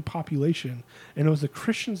half of the population. And it was the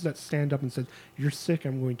Christians that stand up and said, you're sick,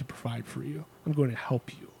 I'm going to provide for you. I'm going to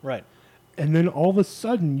help you. Right. And then all of a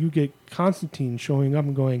sudden you get Constantine showing up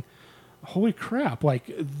and going, holy crap,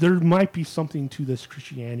 like there might be something to this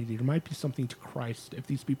Christianity. There might be something to Christ if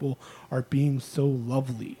these people are being so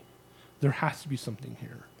lovely. There has to be something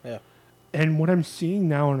here. Yeah. And what I'm seeing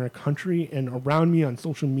now in our country and around me on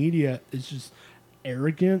social media is just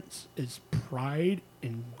arrogance, is pride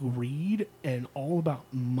and greed and all about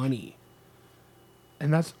money.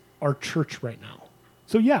 And that's our church right now.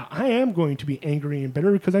 So yeah, I am going to be angry and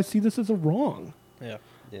bitter because I see this as a wrong. Yeah.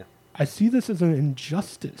 Yeah. I see this as an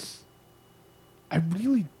injustice. I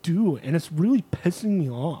really do. And it's really pissing me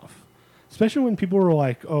off. Especially when people are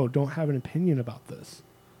like, oh, don't have an opinion about this.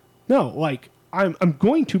 No, like, I'm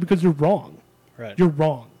going to because you're wrong. Right. You're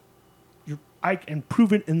wrong. I can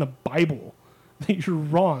prove it in the Bible that you're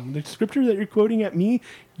wrong. The scripture that you're quoting at me,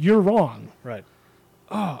 you're wrong. Right.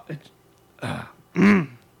 Oh, it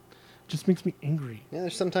just makes me angry. Yeah,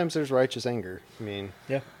 sometimes there's righteous anger. I mean,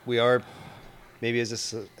 Yeah. we are, maybe as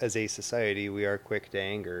a society, we are quick to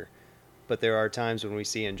anger, but there are times when we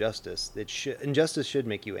see injustice. Injustice should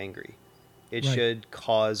make you angry. It Right. should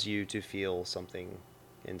cause you to feel something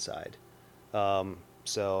inside.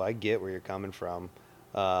 So I get where you're coming from.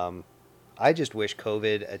 I just wish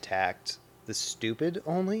COVID attacked the stupid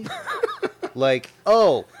only. Like,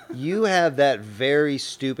 oh, you have that very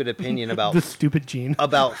stupid opinion about The stupid gene.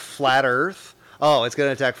 about flat Earth. Oh, it's going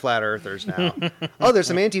to attack flat earthers now. Oh, there's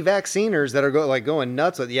some anti-vacciners that are going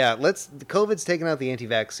nuts with. Yeah, COVID's taking out the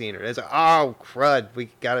anti-vacciners. It's like, oh crud, we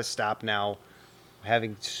got to stop now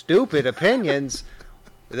having stupid opinions.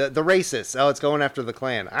 The racists. Oh, it's going after the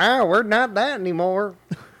Klan. We're not that anymore.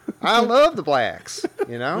 I love the blacks.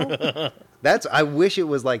 You know, I wish it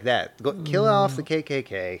was like that. Kill off the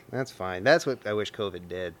KKK. That's fine. That's what I wish COVID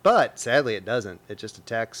did. But sadly, it doesn't. It just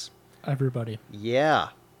attacks Everybody. Yeah.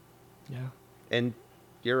 Yeah. And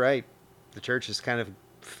you're right. The church has kind of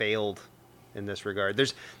failed in this regard.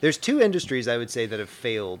 There's two industries I would say that have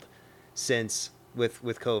failed since with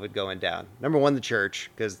COVID going down. Number one, the church,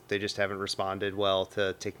 because they just haven't responded well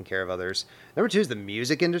to taking care of others. Number two is the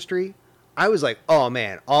music industry. I was like, oh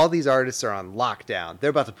man, all these artists are on lockdown. They're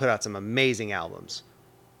about to put out some amazing albums.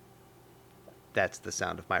 That's the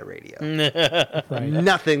sound of my radio. Right.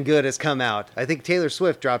 Nothing good has come out. I think Taylor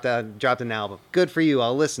Swift dropped an album. Good for you.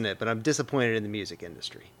 I'll listen to it, but I'm disappointed in the music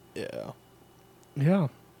industry. Yeah. Yeah.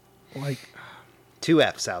 Like 2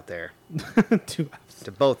 F's out there 2 F's.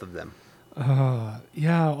 to both of them.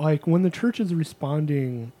 Yeah, like when the church is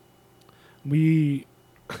responding, we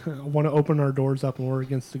want to open our doors up and we're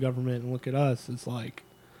against the government and look at us. It's like,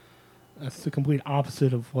 That's the complete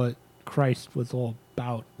opposite of what Christ was all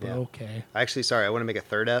about. But Yeah. okay. Actually, sorry, I want to make a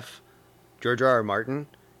third F. George R.R. Martin,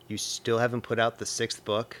 you still haven't put out the 6th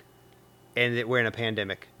book, and we're in a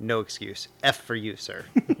pandemic. No excuse. F for you, sir.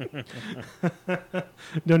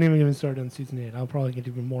 Don't even get me started on season 8. I'll probably get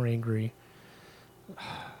even more angry.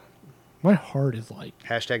 My heart is like,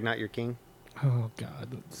 Hashtag not your king. oh god,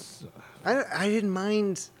 that's, I didn't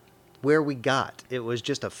mind where we got. It was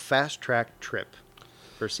just a fast track trip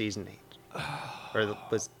for season 8.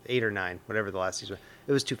 Was 8 or 9, whatever the last season was.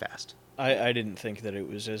 It was too fast. I didn't think that it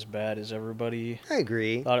was as bad as everybody I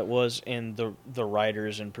agree. thought it was, and the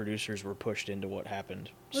writers and producers were pushed into what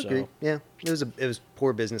happened. So Agree. Yeah, it was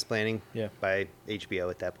poor business planning. Yeah. By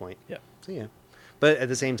HBO at that point. yeah. So yeah, but at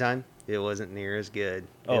the same time, it wasn't near as good.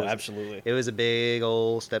 Oh, absolutely. It was a big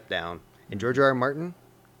old step down. And George R. R. Martin,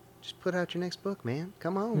 just put out your next book, man.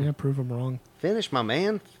 Come on, yeah, prove them wrong. finish, my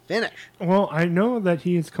man, finish. Well, I know that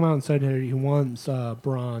he has come out and said that he wants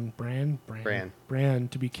Bran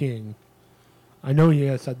to be king. I know he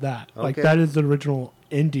has said that. Like, Okay. that is the original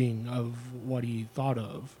ending of what he thought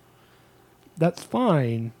of. That's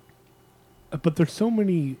fine. But there's so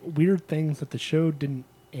many weird things that the show didn't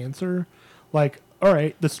answer. Like, all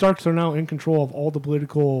right, the Starks are now in control of all the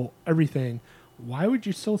political everything. Why would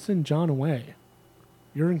you still send Jon away?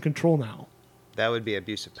 You're in control now. That would be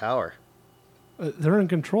abuse of power. They're in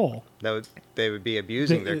control. They would be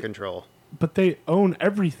abusing their They- control. But they own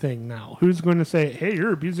everything now. Who's going to say, hey,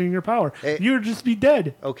 you're abusing your power? Hey. You'd just be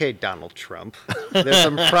dead. Okay, Donald Trump. There's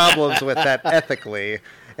some problems with that ethically,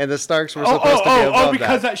 and the Starks were supposed to be above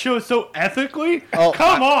because that. that show is so ethically? Oh,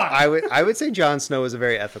 Come on. I would say Jon Snow is a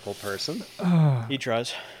very ethical person. He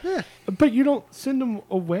tries. But you don't send him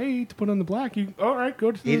away to put on the black. You all right?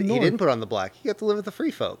 Go to the He north. didn't put on the black. He got to live with the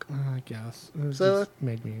free folk. I guess. It So- just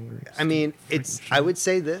made me angry. I mean, it's. Freaking I show. would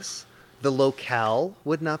say this: the locale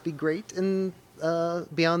would not be great in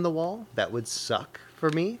Beyond the Wall. That would suck for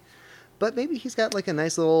me. But maybe he's got like a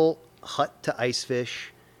nice little hut to ice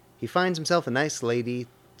fish. He finds himself a nice lady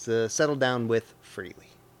to settle down with freely.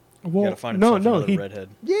 Well, Gotta find no, himself no, another he redhead.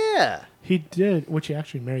 Yeah. he did. Which he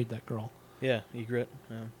actually married that girl. Yeah, Egret.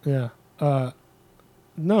 Yeah. Yeah.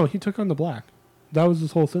 No, he took on the black. That was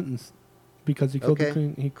his whole sentence, because he killed the Okay.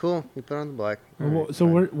 queen. He, Cool. He put on the black. All well, right, so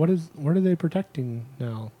fine. what are they protecting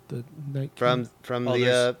now? The Night King? from Oh,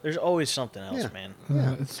 the there's always something else, yeah. man.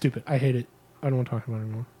 yeah. It's stupid. I hate it. I don't want to talk about it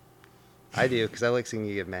anymore. I do because I like seeing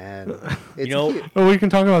you get mad. It's know- cute. Oh, we can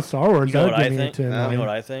talk about Star Wars. You know what That'd I get me think? to You annoying. know what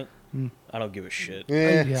I think? Hmm. I don't give a shit.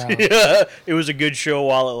 Yeah. Yeah, It was a good show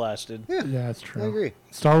while it lasted. Yeah. yeah, that's true. I agree.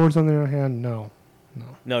 Star Wars, on the other hand, no,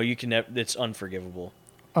 No, you can. It's unforgivable.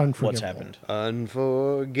 unforgivable. What's happened?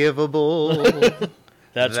 Unforgivable.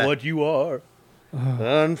 That's That- what you are.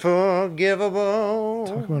 Unforgivable.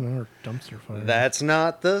 Talk about another dumpster fire. That's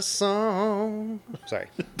not the song. Sorry.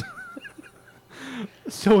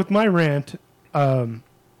 So with my rant, kind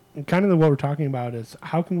of what we're talking about is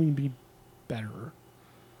how can we be better?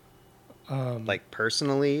 Like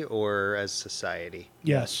personally or as society?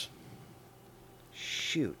 Yes.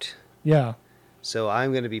 Shoot. Yeah. So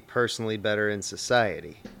I'm going to be personally better in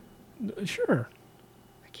society. Sure.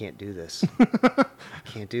 I can't do this. I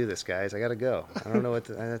can't do this, guys. I got to go. I don't know what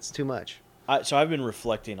that's too much. So I've been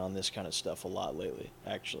reflecting on this kind of stuff a lot lately,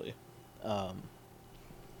 actually, and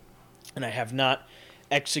I have not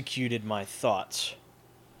executed my thoughts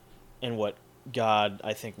in what God,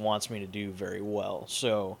 I think, wants me to do very well.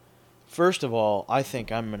 So, first of all, I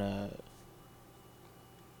think I'm gonna.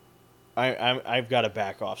 I've got to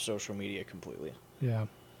back off social media completely, Yeah.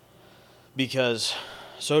 because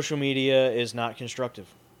social media is not constructive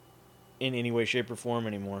in any way, shape, or form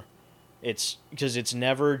anymore. It's because it's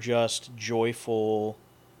never just joyful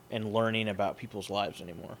and learning about people's lives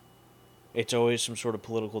anymore. It's always some sort of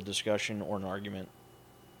political discussion or an argument,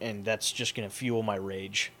 and that's just going to fuel my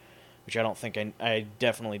rage, which I don't think I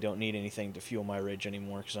definitely don't need anything to fuel my rage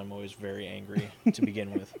anymore, because I'm always very angry to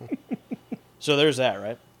begin with. So there's that,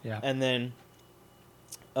 right? Yeah. And then,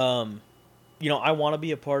 I want to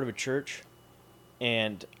be a part of a church,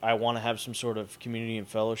 and I want to have some sort of community and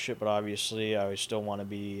fellowship, but obviously I still want to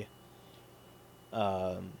be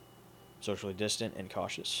socially distant and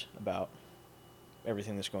cautious about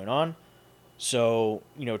everything that's going on. So,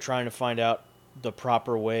 trying to find out the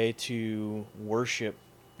proper way to worship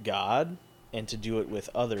God and to do it with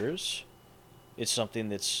others is something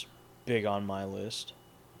that's big on my list.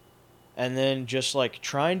 And then just like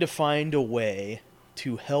trying to find a way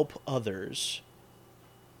to help others.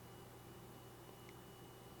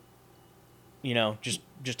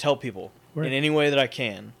 Just help people Right. in any way that I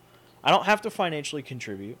can. I don't have to financially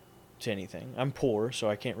contribute. to anything. I'm poor, so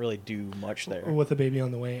I can't really do much there. With a baby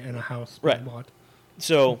on the way and a house Right. being bought.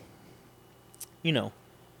 So,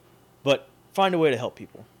 but find a way to help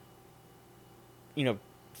people.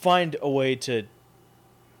 Find a way to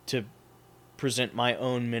present my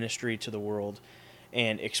own ministry to the world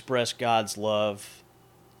and express God's love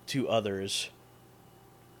to others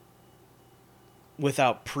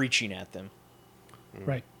without preaching at them.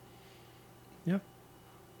 Right. Yeah.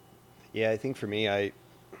 Yeah, I think for me, I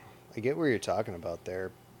get where you're talking about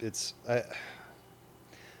there.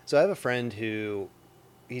 So I have a friend who,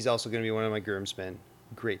 he's also going to be one of my groomsmen.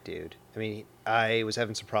 Great dude. I mean, I was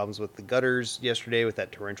having some problems with the gutters yesterday with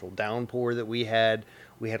that torrential downpour that we had.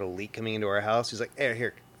 We had a leak coming into our house. He's like, hey,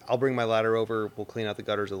 here, I'll bring my ladder over. We'll clean out the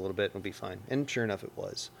gutters a little bit. It'll be fine. And sure enough, it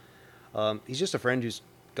was. He's just a friend who's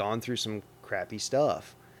gone through some crappy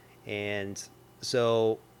stuff. And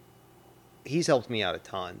so he's helped me out a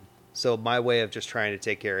ton. So my way of just trying to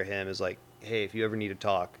take care of him is like, hey, if you ever need to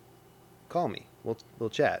talk, call me. We'll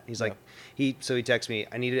chat. He's like, he texts me,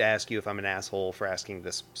 I need to ask you if I'm an asshole for asking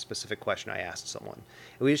this specific question I asked someone.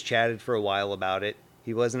 And we just chatted for a while about it.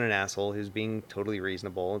 He wasn't an asshole. He was being totally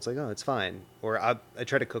reasonable. It's like, oh, it's fine. Or I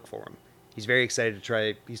try to cook for him. He's very excited to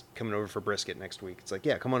try. He's coming over for brisket next week. It's like,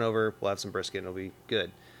 yeah, come on over. We'll have some brisket and it'll be good.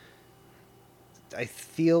 I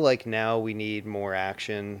feel like now we need more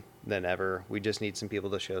action than ever. We just need some people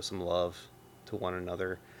to show some love to one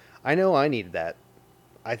another. I know I need that.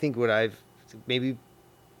 I think maybe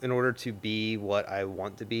in order to be what I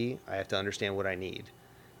want to be, I have to understand what I need.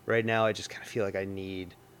 Right now, I just kind of feel like I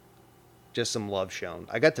need just some love shown.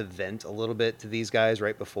 I got to vent a little bit to these guys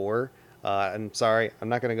right before. I'm sorry, I'm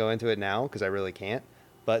not going to go into it now because I really can't.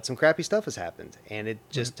 But some crappy stuff has happened, and it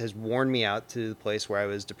just has worn me out to the place where I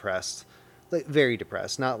was depressed. Like, very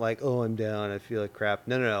depressed. Not like, oh, I'm down, I feel like crap.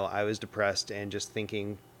 No. I was depressed and just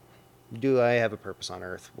thinking, do I have a purpose on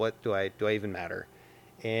earth? What do I even matter?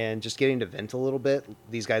 And just getting to vent a little bit,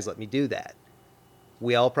 these guys let me do that.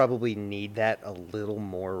 We all probably need that a little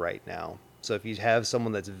more right now. So if you have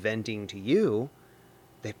someone that's venting to you,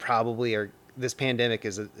 they probably are. This pandemic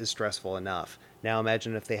is stressful enough. Now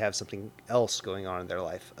imagine if they have something else going on in their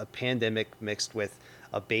life. A pandemic mixed with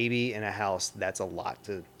a baby and a house, that's a lot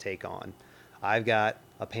to take on. I've got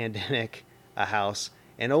a pandemic, a house,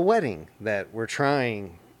 and a wedding that we're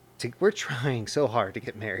trying so hard to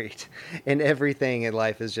get married, and everything in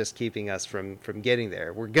life is just keeping us from getting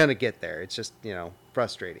there. We're gonna get there. It's just,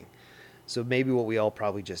 frustrating. So maybe what we all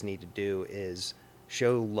probably just need to do is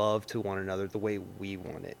show love to one another the way we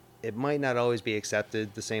want it. It might not always be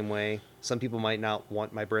accepted the same way. Some people might not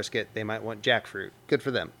want my brisket. They might want jackfruit. Good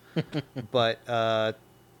for them. But to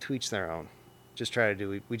each their own. Just try to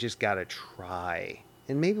do. We just gotta try.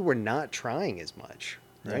 And maybe we're not trying as much,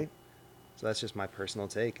 right? Yeah. So that's just my personal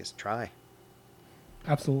take, is try.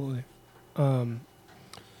 Absolutely. I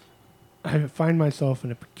find myself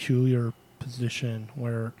in a peculiar position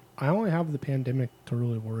where I only have the pandemic to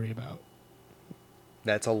really worry about.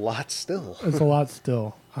 That's a lot still. It's a lot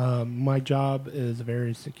still. My job is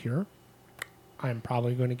very secure. I'm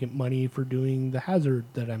probably going to get money for doing the hazard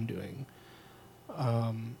that I'm doing.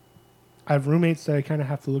 I have roommates that I kind of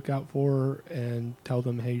have to look out for and tell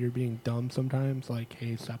them, hey, you're being dumb sometimes. Like,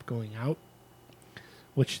 hey, stop going out.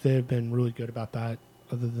 Which they've been really good about that,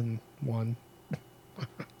 other than one.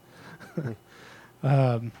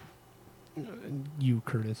 You,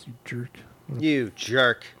 Curtis, you jerk. You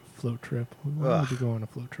jerk. Float trip. Why would you go on a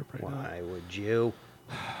float trip right now? Why would you?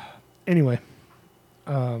 Anyway,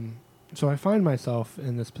 so I find myself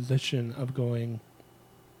in this position of going,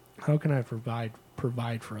 how can I provide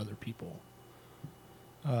for other people?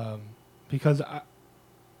 Because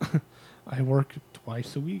I work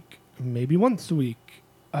twice a week, maybe once a week.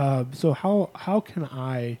 So how can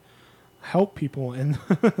I help people? And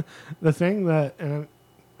the thing that, and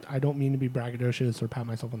I don't mean to be braggadocious or pat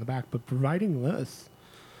myself on the back, but providing this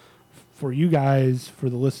for you guys, for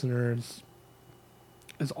the listeners,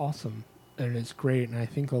 is awesome and it's great. And I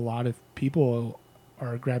think a lot of people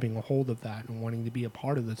are grabbing a hold of that and wanting to be a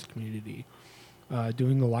part of this community.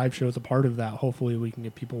 Doing the live show is a part of that. Hopefully we can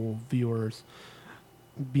get people, viewers,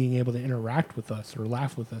 being able to interact with us or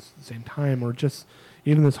laugh with us at the same time, or just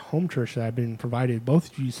even this home church that I've been provided.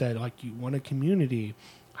 Both of you said, like, you want a community.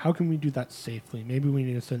 How can we do that safely? Maybe we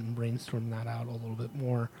need to sit and brainstorm that out a little bit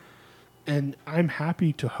more. And I'm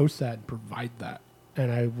happy to host that and provide that.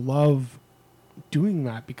 And I love doing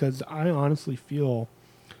that because I honestly feel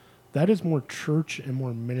that is more church and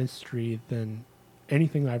more ministry than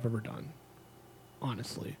anything I've ever done,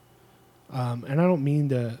 honestly. And I don't mean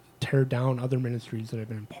to tear down other ministries that I've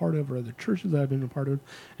been a part of or other churches that I've been a part of.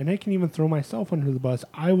 And I can even throw myself under the bus.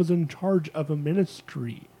 I was in charge of a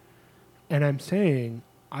ministry And I'm saying,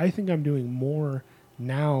 I think I'm doing more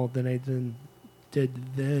now than I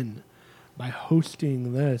did then by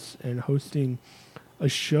hosting this and hosting a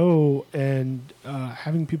show and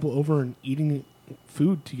having people over and eating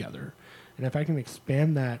food together. And if I can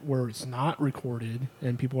expand that where it's not recorded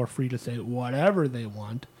and people are free to say whatever they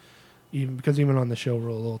want, even on the show we're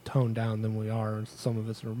a little toned down than we are. Some of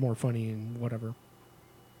us are more funny and whatever.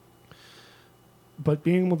 But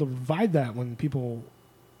being able to provide that when people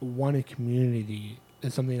want a community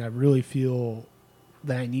is something I really feel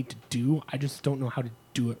that I need to do. I just don't know how to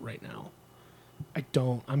do it right now. I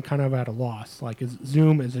don't. I'm kind of at a loss. Like, is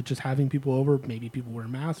Zoom, is it just having people over? Maybe people wear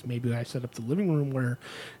masks. Maybe I set up the living room where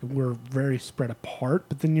we're very spread apart,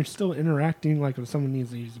 but then you're still interacting. Like, if someone needs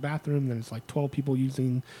to use the bathroom, then it's like 12 people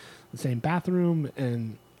using the same bathroom,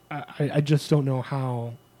 and I just don't know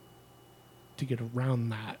how to get around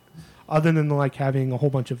that. Other than, like, having a whole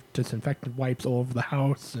bunch of disinfectant wipes all over the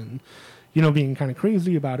house and, being kind of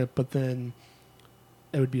crazy about it, but then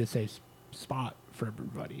it would be a safe spot for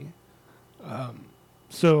everybody.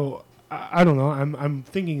 So I don't know. I'm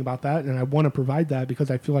thinking about that, and I want to provide that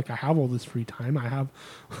because I feel like I have all this free time.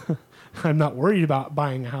 I'm not worried about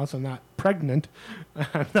buying a house. I'm not pregnant.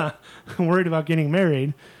 I'm not worried about getting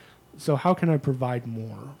married. So how can I provide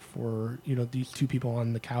more for, these two people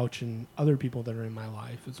on the couch and other people that are in my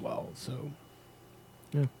life as well? So,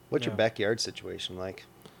 yeah. What's your backyard situation like?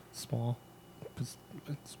 Small. It's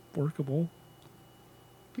workable.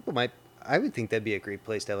 I would think that'd be a great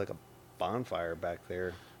place to have like a bonfire back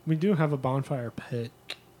there. We do have a bonfire pit,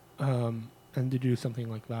 and to do something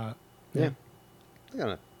like that. Yeah. Like on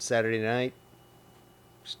a Saturday night,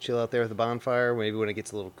 just chill out there with a bonfire, maybe when it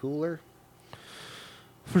gets a little cooler.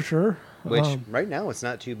 For sure. Which, right now, it's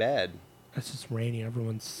not too bad. It's just rainy.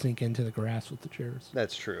 Everyone sink into the grass with the chairs.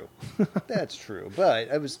 That's true. That's true.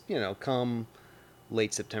 But I was, come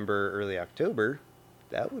late September, early October,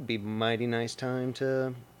 that would be mighty nice time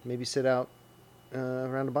to maybe sit out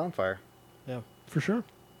around a bonfire. Yeah. For sure.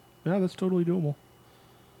 Yeah, that's totally doable.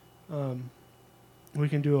 We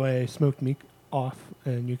can do a smoked meat off,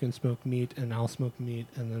 and you can smoke meat, and I'll smoke meat,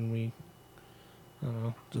 and then I don't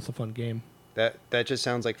know, just a fun game. That just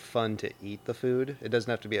sounds like fun to eat the food. It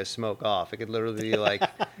doesn't have to be a smoke off. It could literally be like,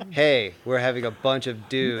 hey, we're having a bunch of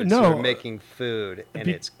dudes who are making food, and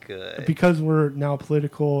it's good. Because we're now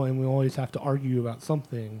political and we always have to argue about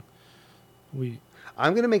something,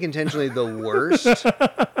 I'm going to make intentionally the worst.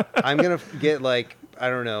 I'm going to get, like, I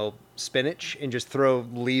don't know, spinach and just throw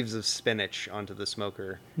leaves of spinach onto the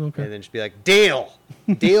smoker. Okay. And then just be like, deal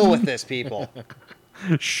with this, people.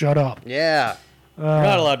 Shut up. Yeah. You're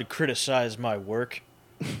not allowed to criticize my work.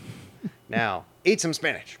 Now, eat some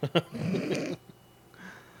spinach.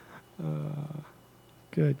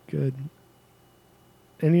 Good.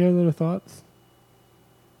 Any other thoughts?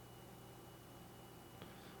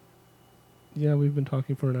 Yeah, we've been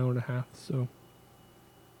talking for an hour and a half, so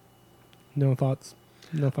no thoughts.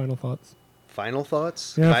 No final thoughts. Final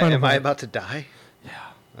thoughts? Yeah, am I about to die?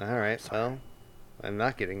 Yeah. All right. Sorry. Well, I'm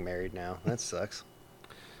not getting married now. That sucks.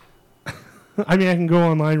 I mean, I can go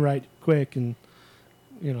online right quick and,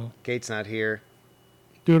 Kate's not here.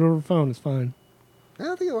 do it over the phone. It's fine. I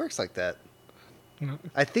don't think it works like that. No.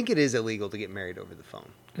 I think it is illegal to get married over the phone.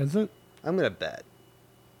 Is it? I'm going to bet.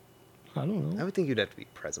 I don't know. I would think you'd have to be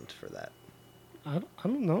present for that. I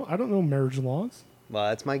don't know. I don't know marriage laws. Well,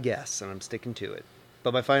 that's my guess, and I'm sticking to it.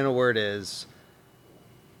 But my final word is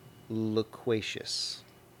loquacious.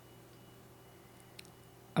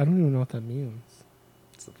 I don't even know what that means.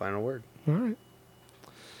 It's the final word. All right.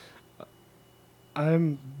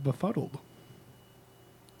 I'm befuddled.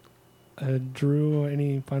 Drew,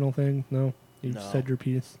 any final thing? No? You No. said your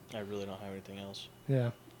piece? I really don't have anything else.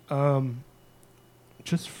 Yeah.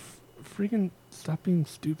 Just freaking stop being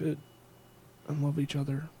stupid and love each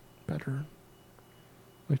other better.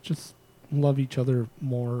 Like, just love each other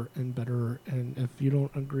more and better. And if you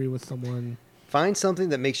don't agree with someone... Find something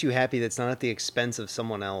that makes you happy that's not at the expense of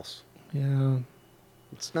someone else. Yeah.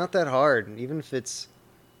 It's not that hard, even if it's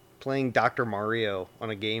playing Dr. Mario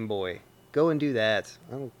on a Game Boy. Go and do that.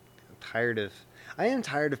 I am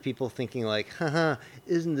tired of people thinking like, haha,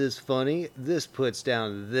 isn't this funny? This puts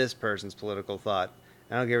down this person's political thought.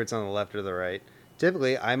 I don't care if it's on the left or the right.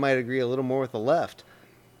 Typically, I might agree a little more with the left.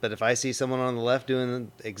 But if I see someone on the left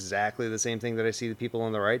doing exactly the same thing that I see the people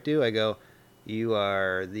on the right do, I go, you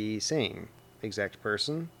are the same exact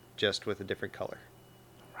person, just with a different color.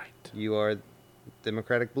 Right. You are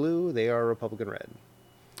Democratic blue, they are Republican red.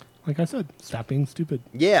 Like I said, stop being stupid.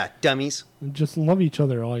 Yeah, dummies. Just love each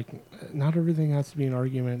other. Like, not everything has to be an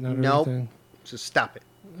argument. Not Nope. everything. So stop it.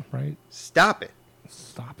 Right? Stop it.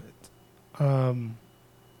 Stop it.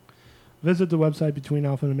 Visit the website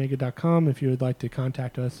betweenalphaandomega.com if you would like to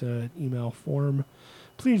contact us email form.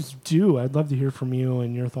 Please do. I'd love to hear from you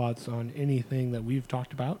and your thoughts on anything that we've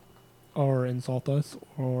talked about, or insult us,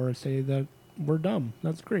 or say that we're dumb.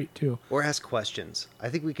 That's great, too. Or ask questions. I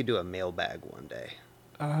think we could do a mailbag one day.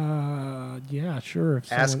 Yeah, sure.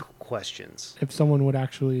 Ask questions. If someone would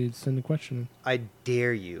actually send a question. I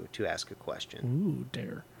dare you to ask a question. Ooh,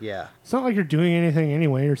 dare. Yeah. It's not like you're doing anything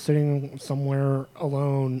anyway. You're sitting somewhere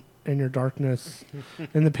alone in your darkness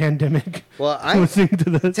in the pandemic. Well, listening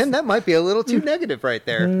to this. Tim, that might be a little too negative right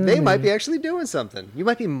there. They might be actually doing something. You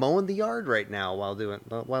might be mowing the yard right now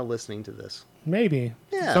while listening to this. Maybe.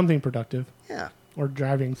 Yeah. Something productive. Yeah. Or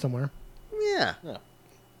driving somewhere. Yeah.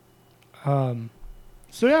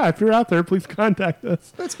 So yeah, if you're out there, please contact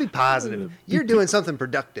us. Let's be positive. You're doing something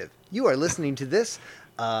productive. You are listening to this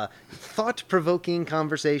thought-provoking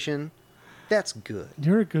conversation. That's good.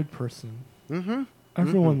 You're a good person. Mm-hmm.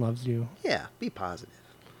 Everyone loves you. Yeah, be positive.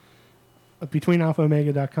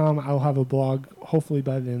 BetweenAlphaOmega.com. I'll have a blog hopefully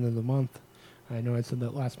by the end of the month. I know I said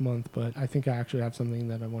that last month, but I think I actually have something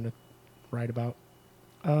that I want to write about.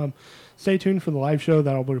 Stay tuned for the live show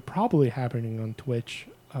that'll be probably happening on Twitch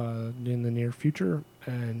in the near future,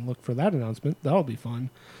 and look for that announcement. That'll be fun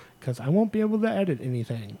because I won't be able to edit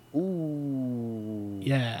anything. Ooh.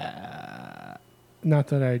 Yeah. Not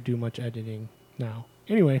that I do much editing now.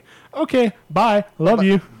 Anyway, okay, bye. Love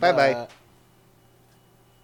you. Bye-bye.